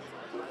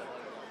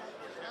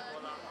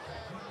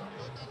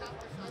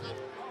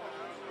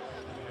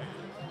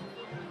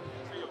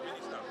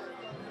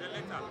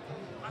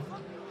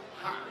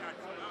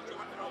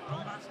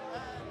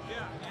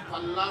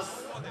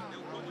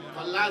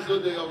 Palazzo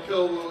de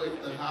Okoya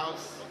in the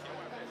house.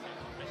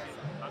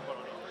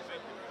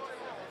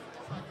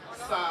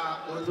 Sir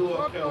Olu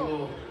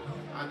Okoya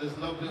and his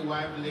lovely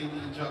wife,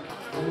 Lady Jumoke.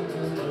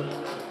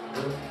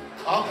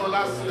 Uncle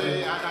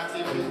Lashley and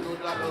Ati,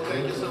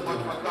 thank you so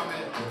much for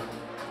coming.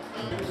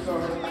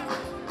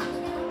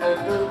 And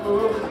the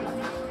moon,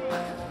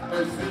 I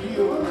see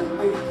you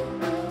only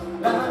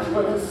that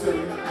person.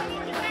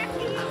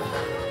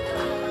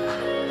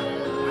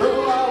 No,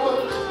 I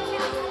won't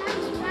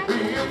be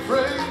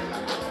afraid.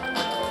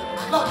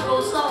 Not no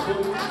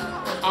stopping.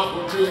 I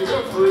won't be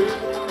afraid.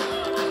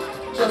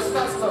 Just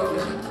as long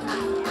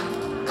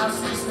as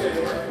you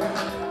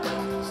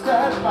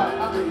stand by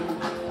me.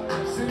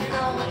 Sit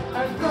down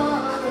and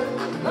darling,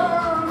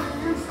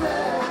 darling,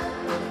 stand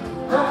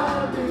by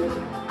me.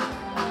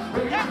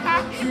 Baby,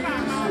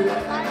 Jesus,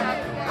 step by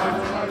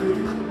me.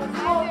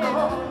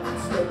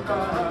 Step by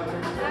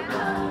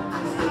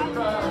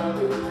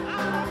me.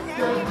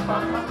 Step by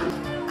me.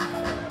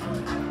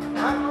 I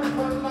don't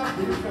want like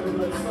you can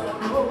let some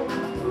roll.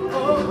 Oh,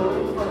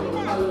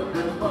 I love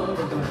your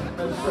mother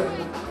and say,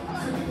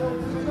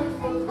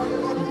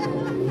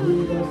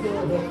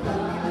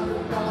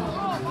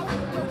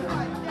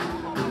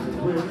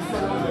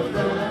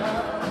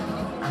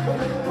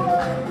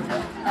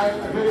 and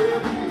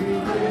baby,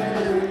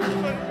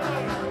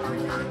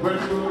 when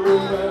you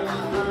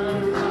remember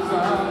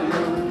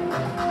desire,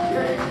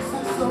 yes,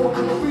 it's so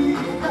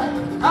weak.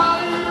 I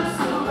used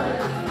to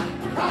let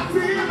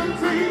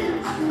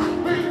activities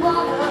be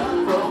quiet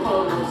from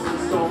others and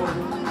storm.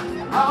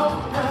 How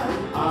can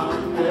I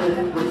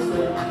never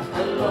say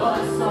a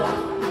love song?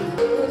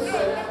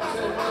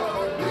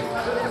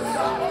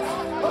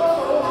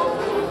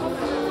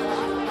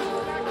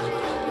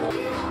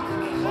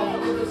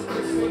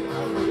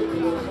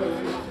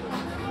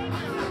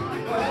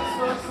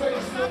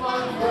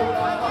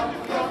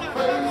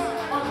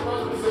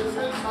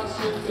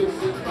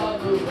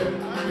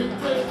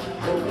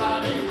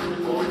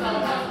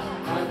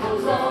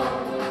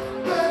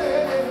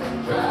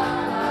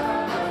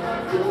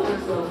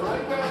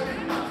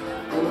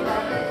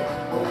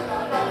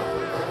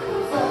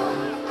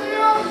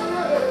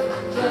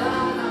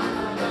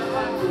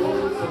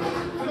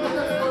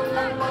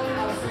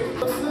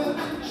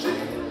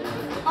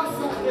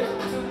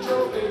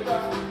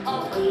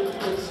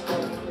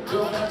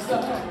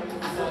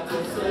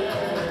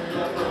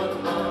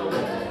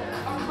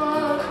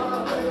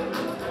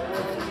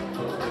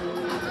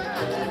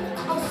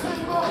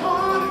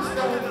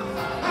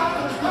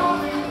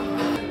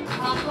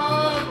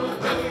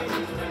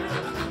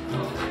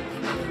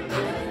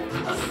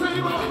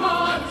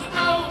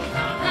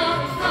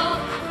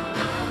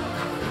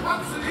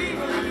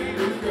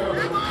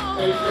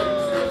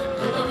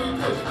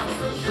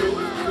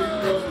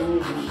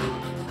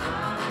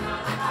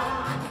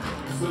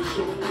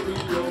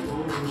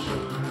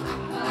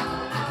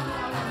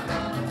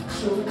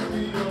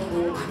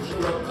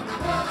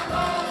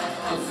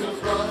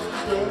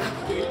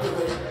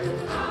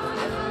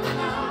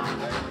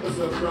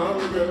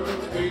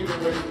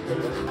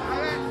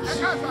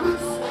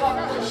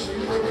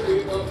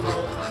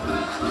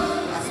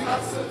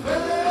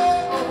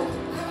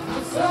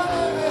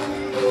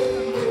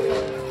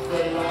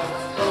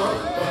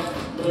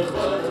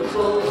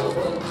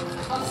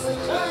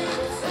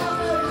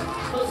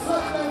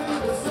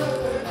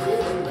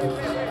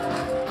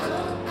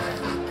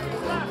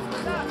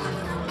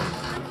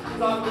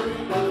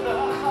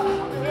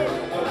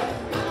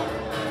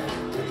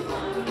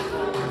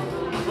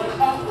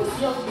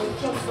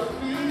 Just a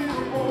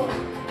little boy,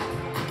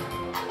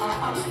 I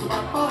asked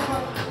my mama,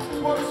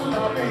 what should I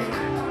be?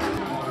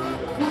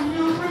 Will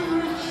you be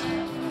rich?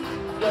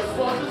 That's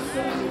what the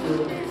saying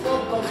will be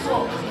from the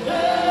song.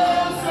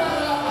 Yes,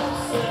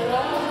 said I.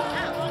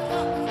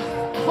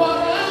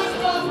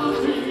 Forever will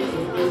be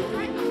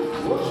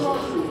what's your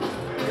truth?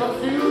 The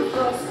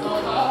future's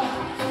not ours,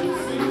 you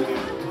see.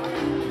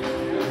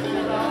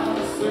 Then I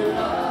said I.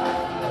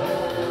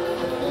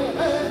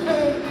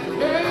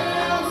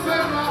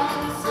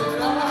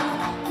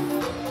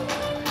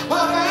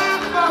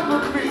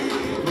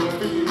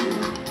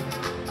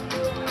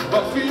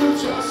 But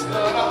future's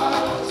not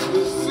ours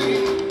to see.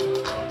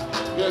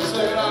 Yes,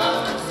 said I.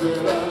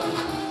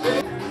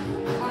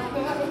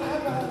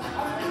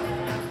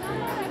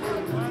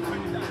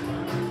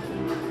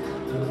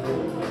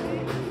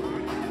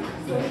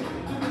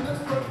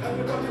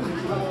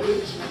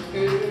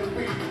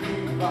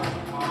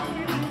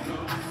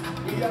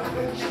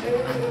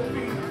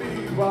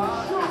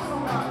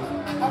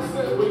 I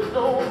said we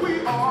know we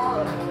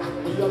are.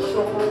 We are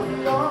sure we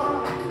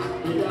are.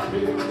 We are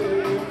big.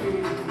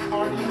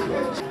 Are you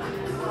rich?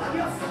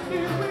 Yes,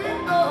 indeed we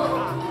know.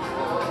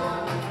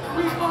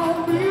 We are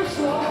be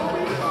sure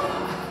we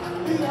are.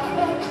 We are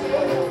rich.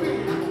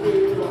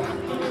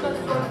 To the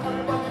next one,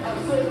 everybody, I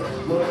say,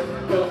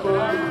 wherever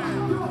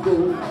you go,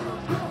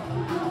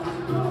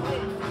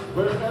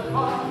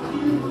 wherever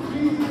you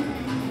be,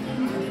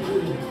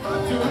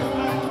 do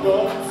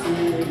not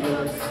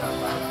serious.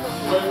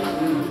 When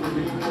you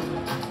be,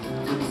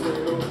 you say,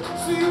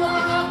 see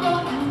wherever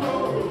you go.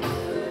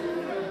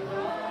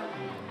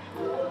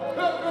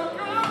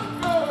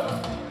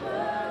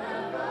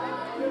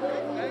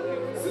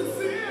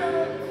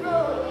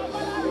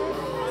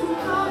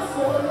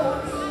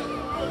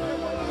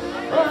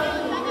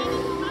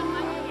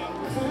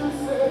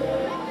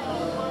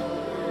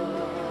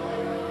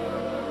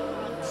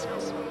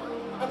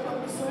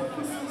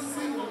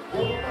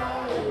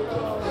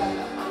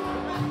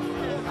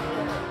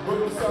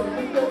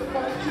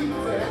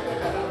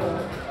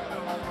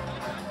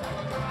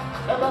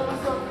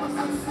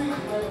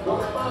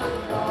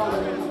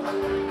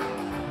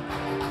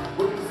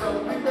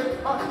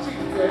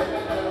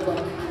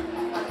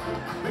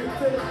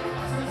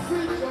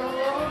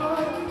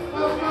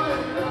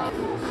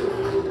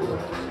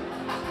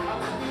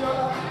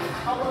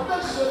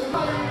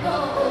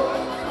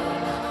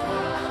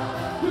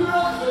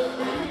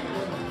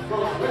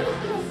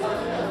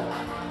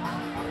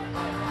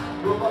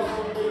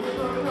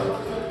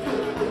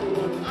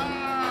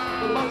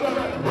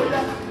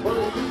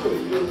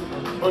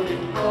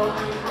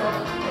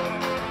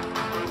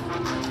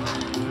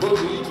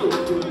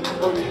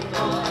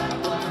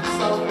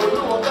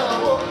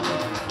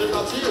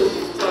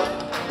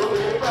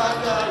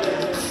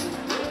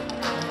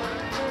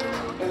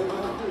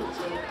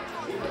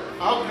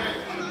 Okay,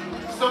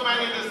 so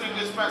many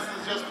distinguished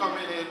persons just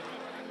coming in.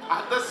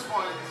 At this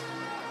point,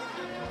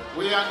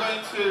 we are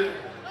going to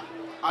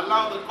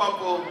allow the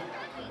couple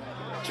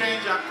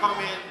change and come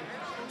in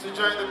to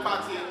join the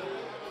party.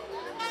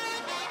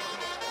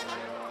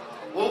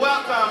 We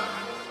welcome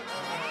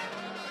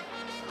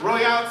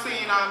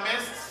royalty in our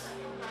midst.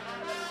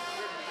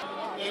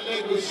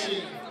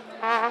 Elegushi,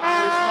 and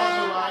his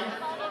lovely wife,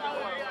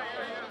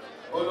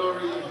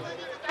 Olori.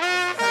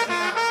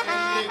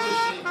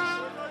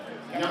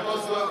 You are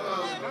most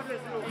welcome.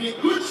 King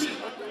Gucci.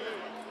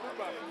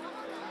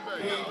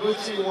 King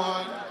Gucci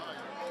one.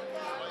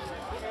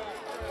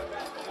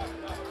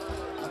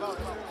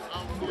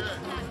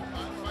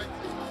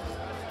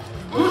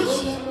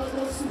 Gucci.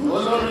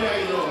 Olori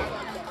Ayo.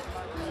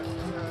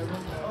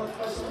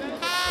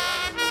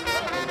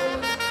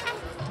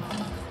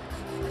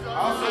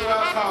 Also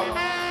welcome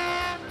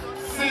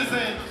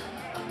seasoned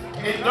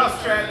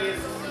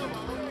industrialist,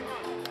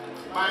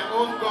 my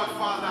own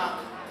godfather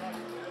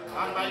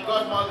and my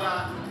godmother,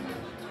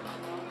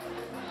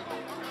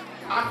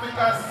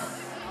 Africa's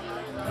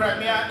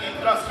premier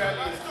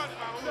industrialist,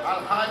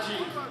 Alhaji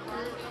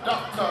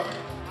Dr.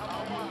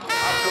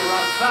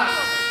 Abdulrazak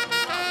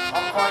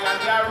Okoya,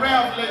 the array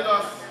of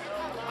Lagos,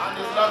 and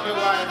his lovely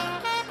wife,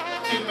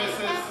 Chief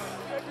Mrs.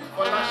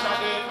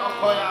 Folashade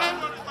Okoya,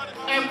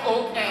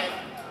 MON,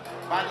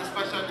 by the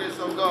special grace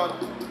of God.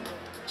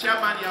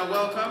 Chairman, you are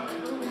welcome.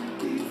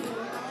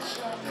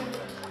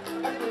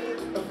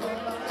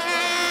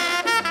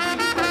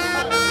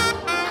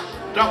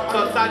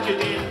 Dr.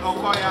 Tajudeen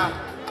Okoya,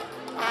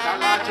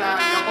 Kalaja,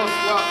 you're most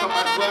welcome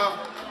as well.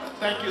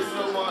 Thank you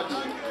so much.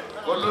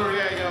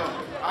 Oloriyo,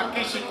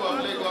 Akishiko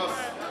of Lagos.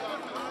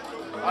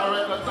 I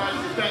recognize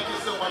you. Thank you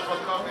so much for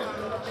coming.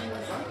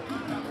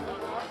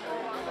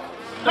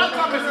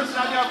 Dr. Mrs.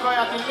 Shadi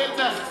Okoya, the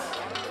latest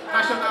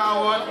national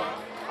award,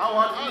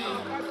 awardee,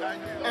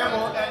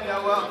 MON,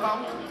 you're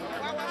welcome.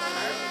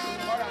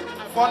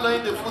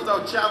 Following the foot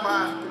of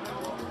Chairman,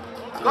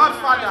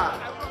 Godfather,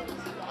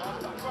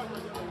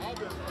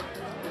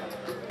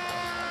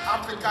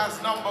 Africa's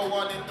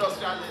 #1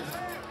 industrialist,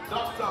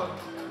 Doctor.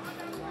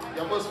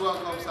 You're most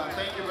welcome, sir.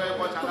 Thank you very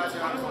much, Alaji.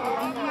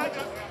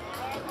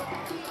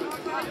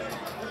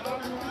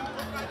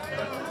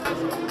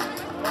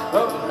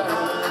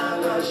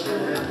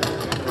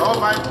 Oh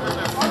my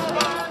goodness.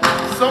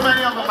 So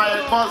many of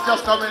my boss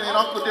just coming in.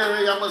 Uncle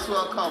Derry, you're most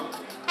welcome.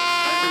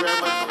 Thank you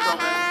very much for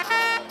coming.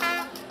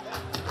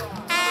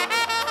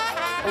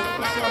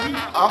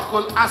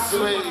 Uncle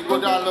Aswe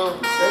Godalo.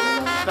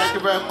 Thank you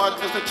very much.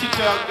 Mr.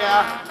 Chiche Oga.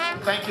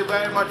 Thank you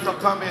very much for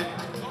coming.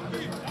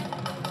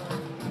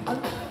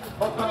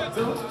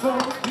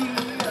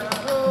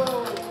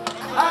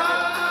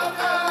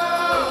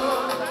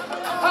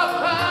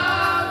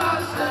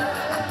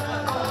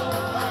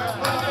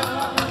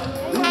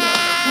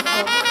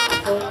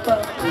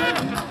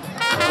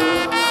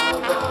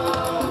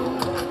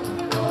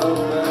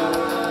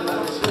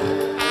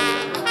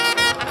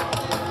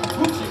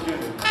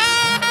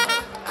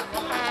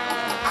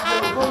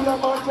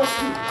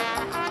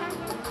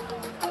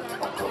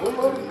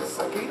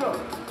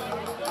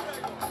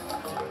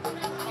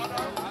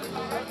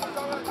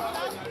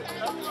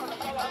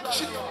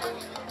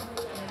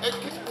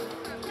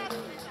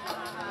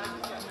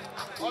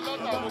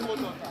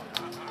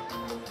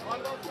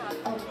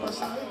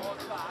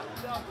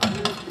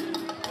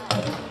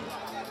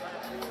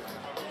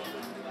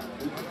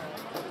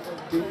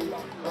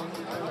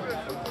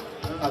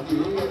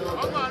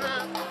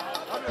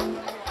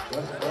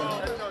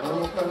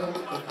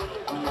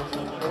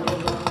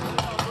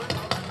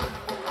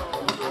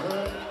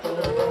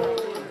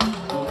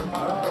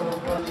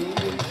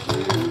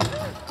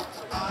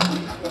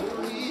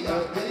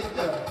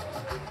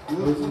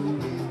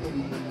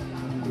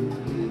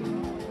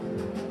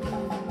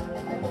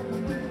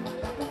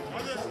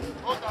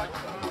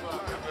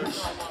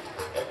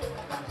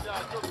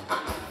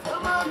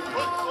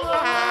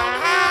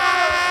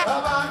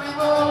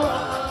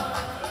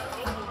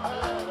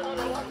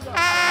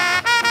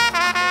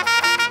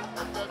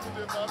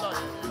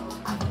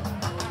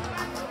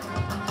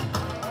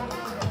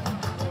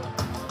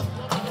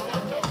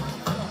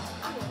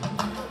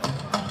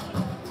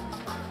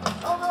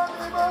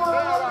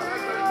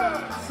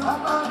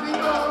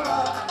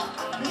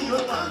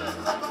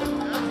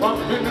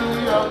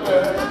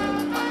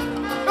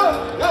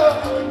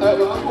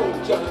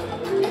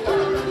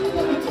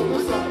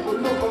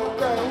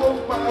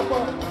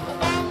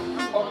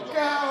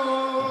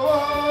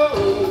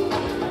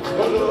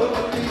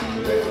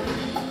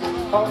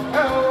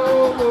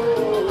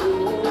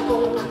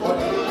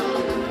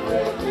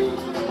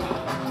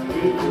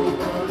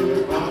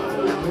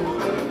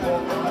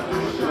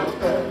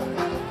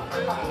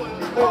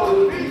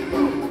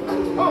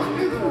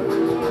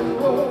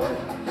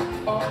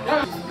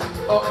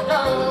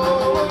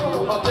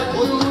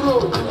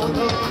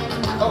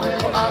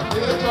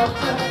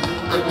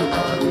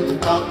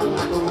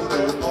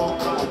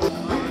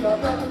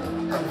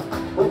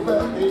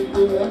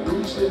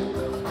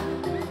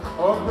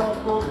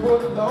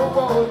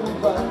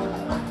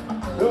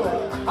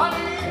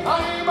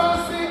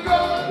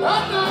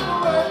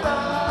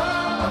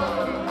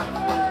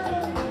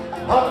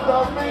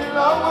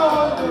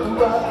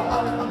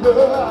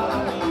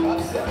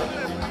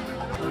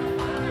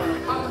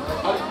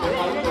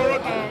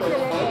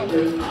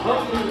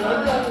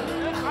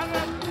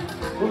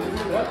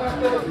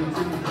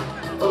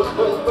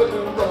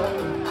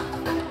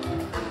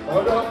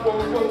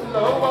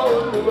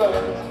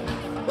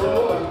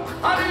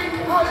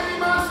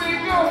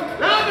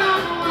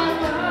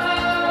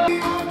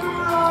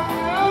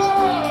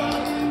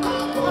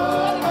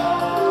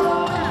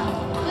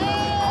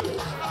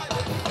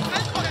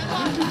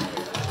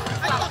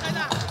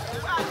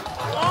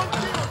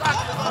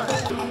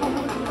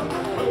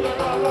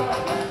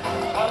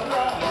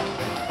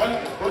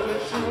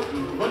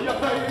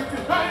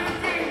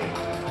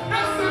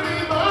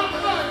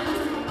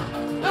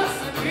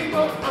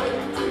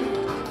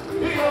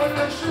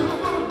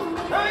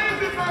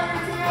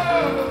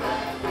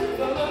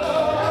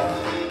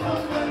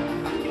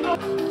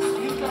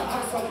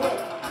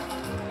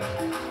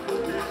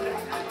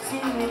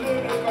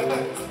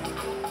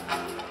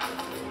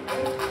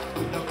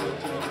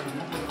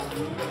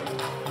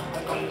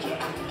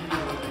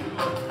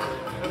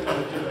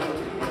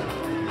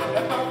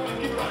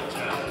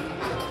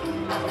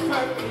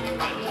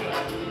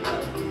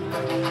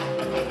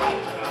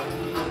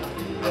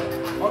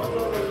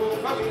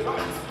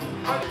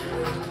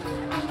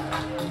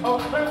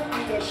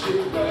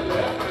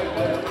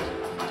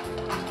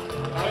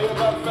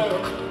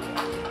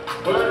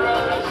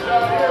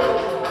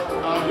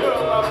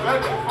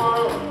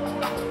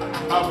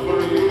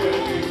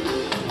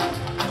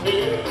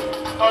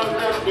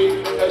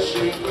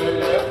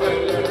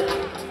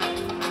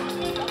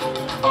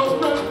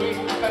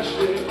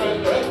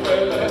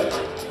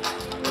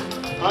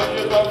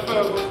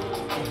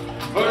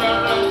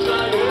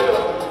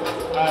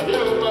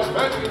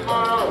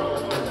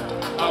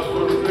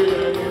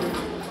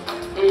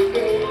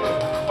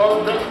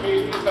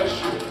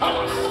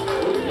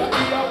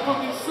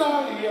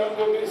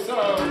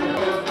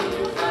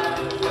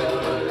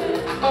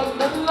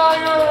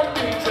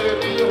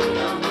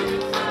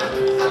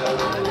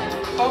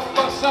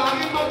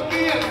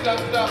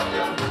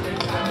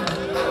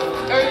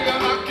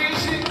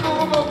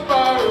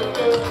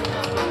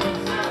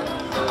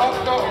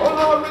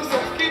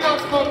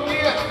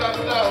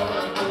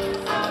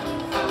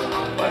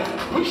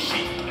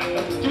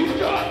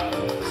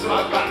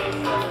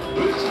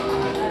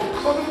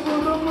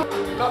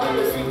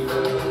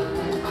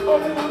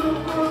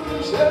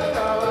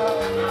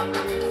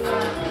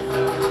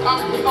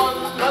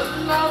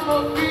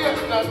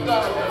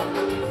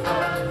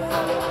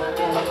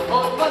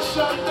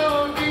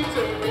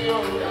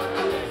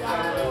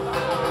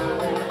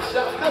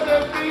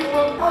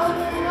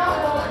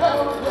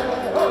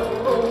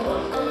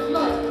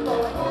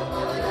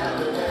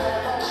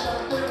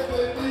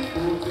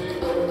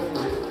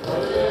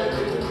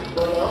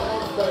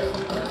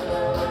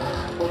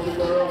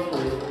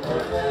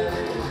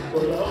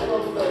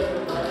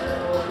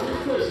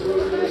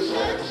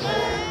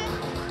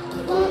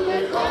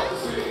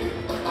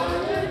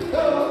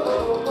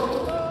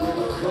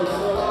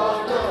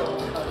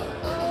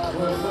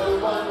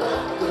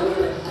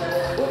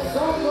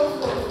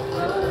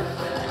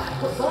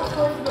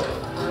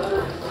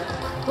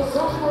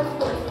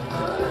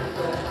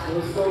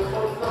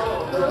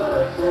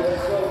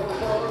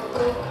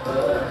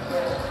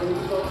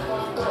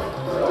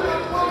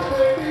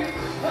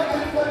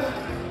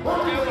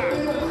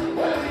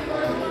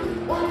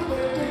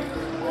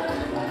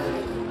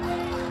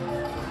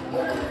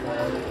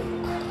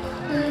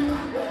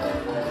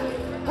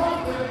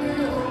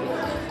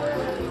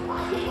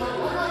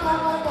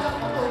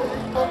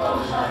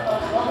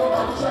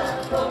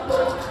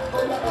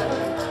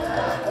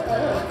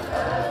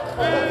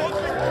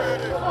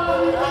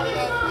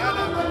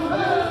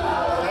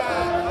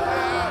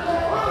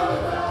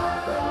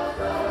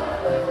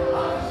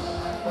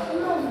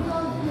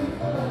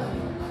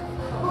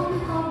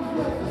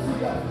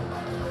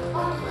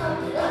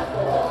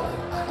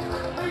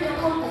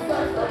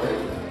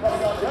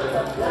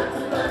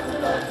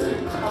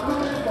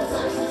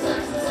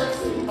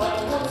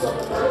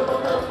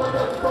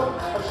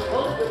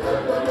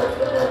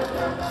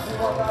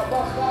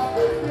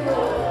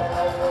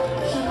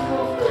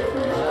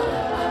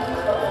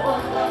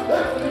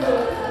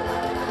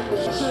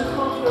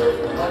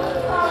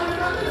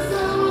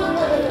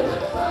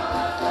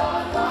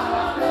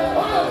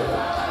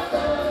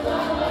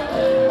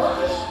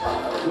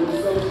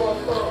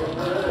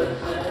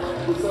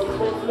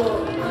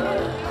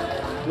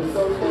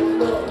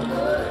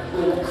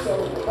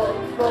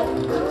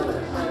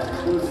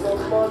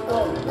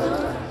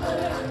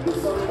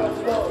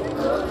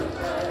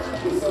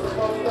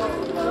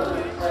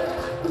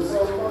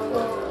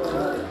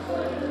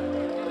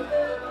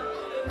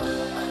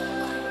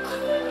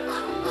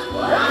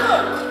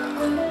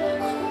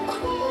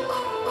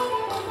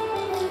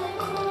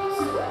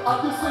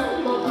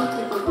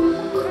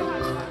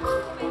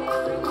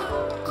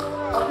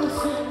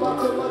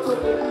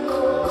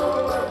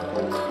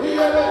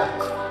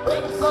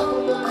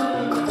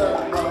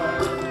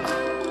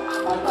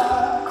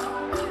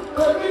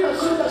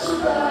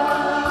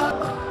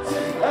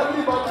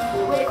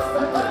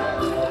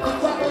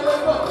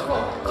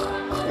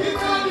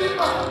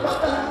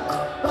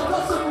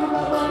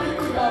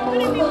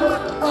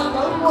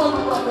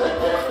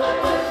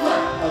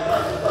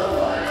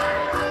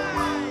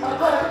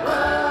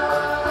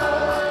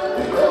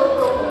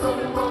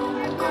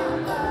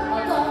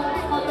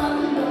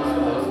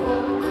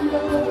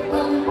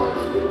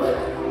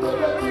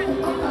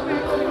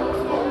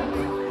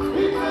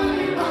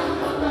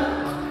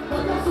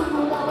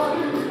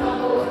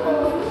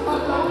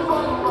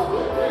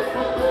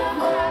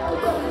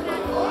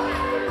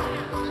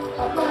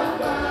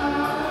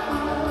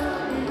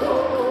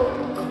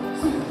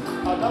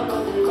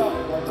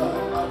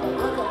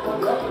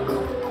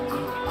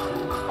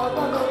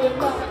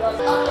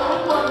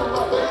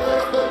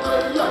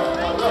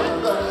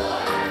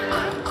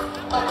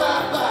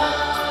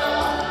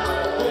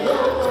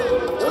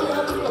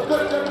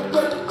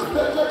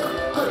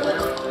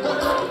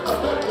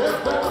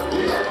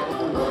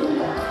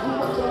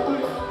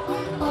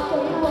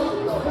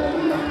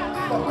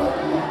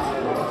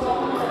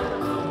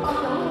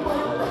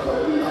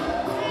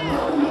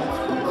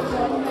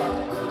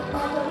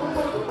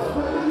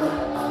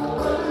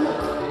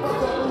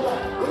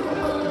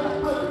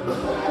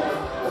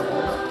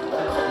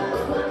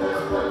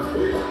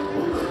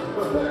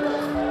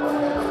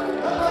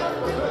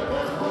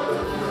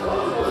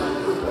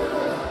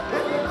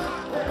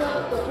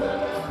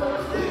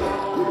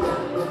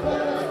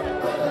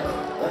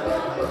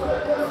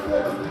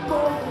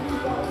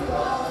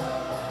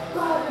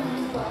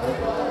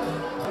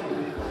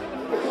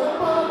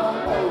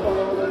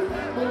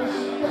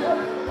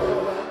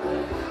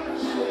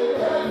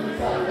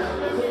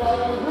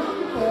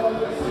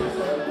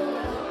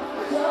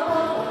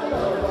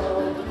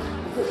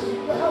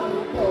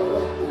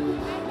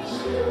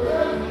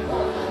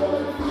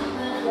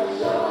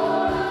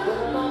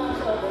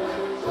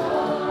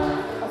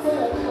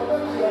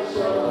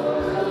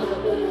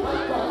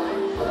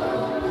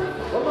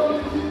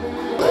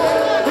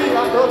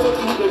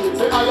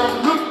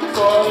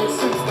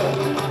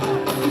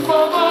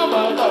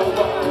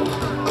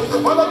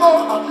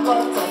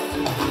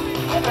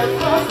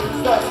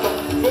 sister.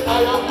 Say I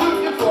am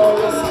looking for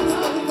a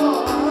sister.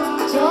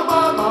 Tell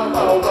my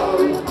mama,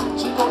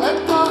 she gon'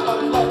 enter a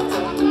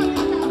lighter.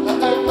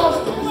 And I lost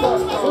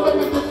disaster. So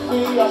baby, give me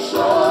a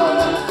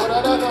shot. But I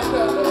don't know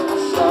a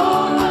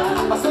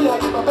shot. I say I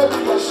give my baby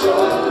a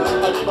shot.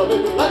 I give my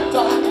baby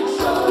lighter.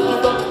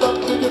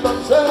 Give them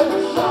say a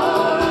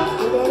shot.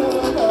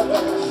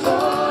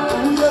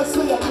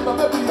 Say I give my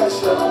baby a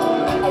shot.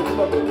 I give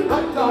my baby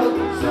lighter.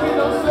 So we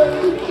don't say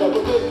I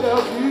will take care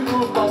of you.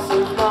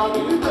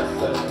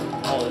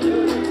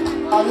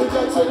 Are you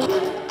getting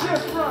it?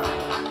 Yes,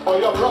 right. All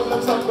your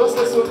problems and those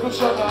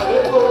solutions are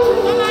there. Are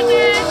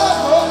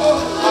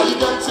you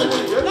getting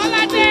it?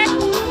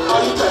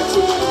 Are you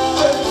getting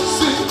it?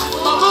 See,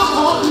 I'm a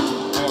boy.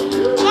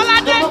 I'm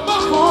a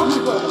boy.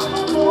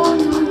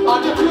 Are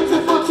you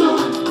beautiful too?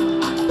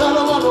 They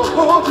don't want to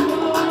hold you.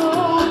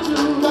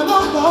 They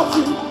don't love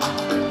you.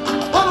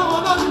 I don't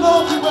want to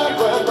love you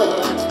forever.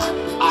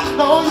 I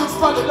know you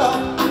fall in love,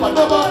 but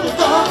nobody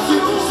got you.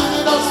 Sing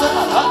it out, say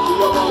I like you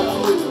about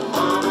you.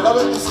 Now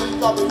when you see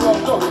coming your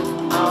door,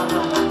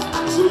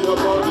 see your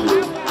body.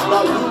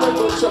 Now you may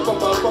go check on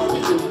my body.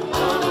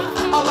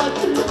 I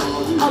like it,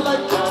 I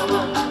like it,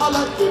 I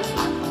like it,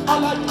 I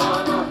like it,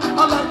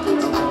 I like it,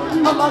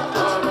 I like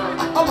it,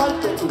 I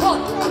like it. 1,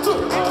 2,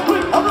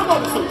 3,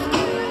 everybody sing.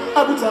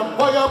 Every time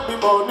boy up me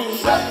money,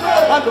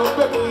 I know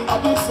baby I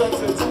be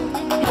sexy.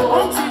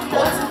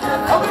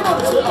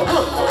 Everybody say I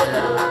work,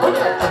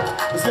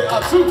 say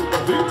I 2,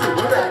 3, 2,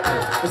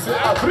 say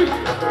I 3,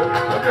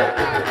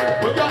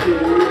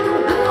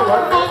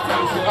 one more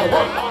time, say I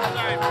 1,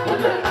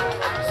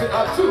 say I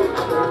 2,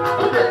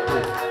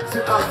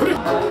 say I 3.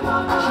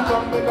 She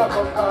don't make up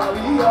a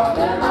career,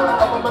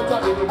 I'm a better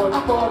anyone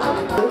for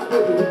me.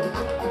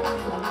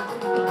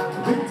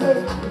 Victor,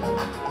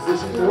 say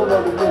she don't know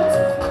the best.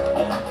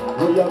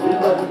 We are the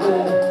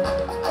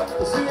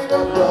sing it up,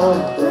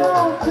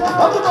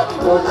 everybody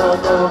go down,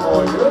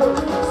 oh yeah.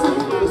 Sing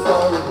the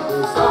song,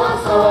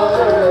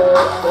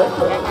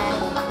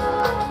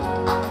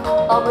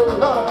 I'm in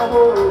love,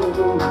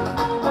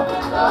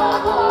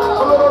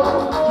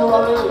 you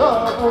are in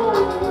love,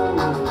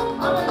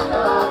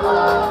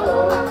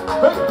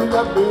 baby,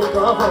 I'm big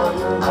up on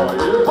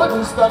you. What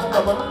is that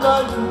number 9?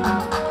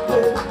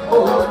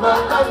 Oh, na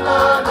na na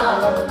na.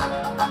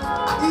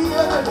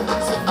 Yeah,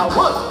 say I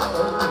 1,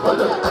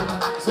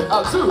 say I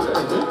 2,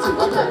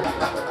 okay.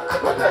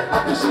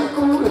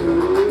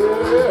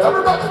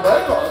 Everybody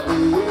back on me.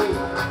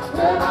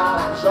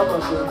 Shabba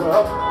shabba,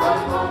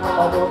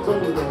 I want to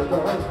live it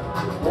up.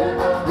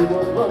 You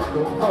don't want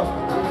to come.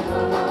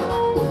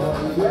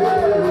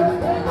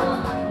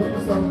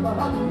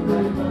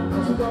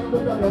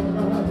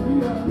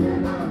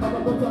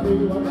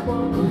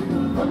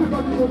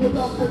 Everybody go get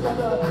up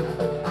together.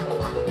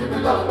 Give me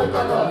love, make a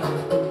love.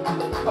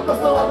 I'm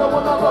just no other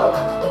one of us.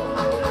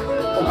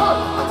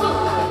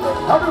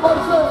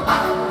 Everybody say,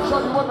 show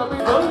you wanna be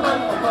one man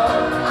for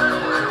fire.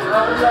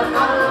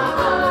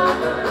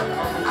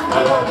 I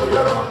want to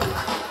get on.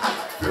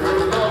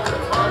 You're love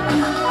and party.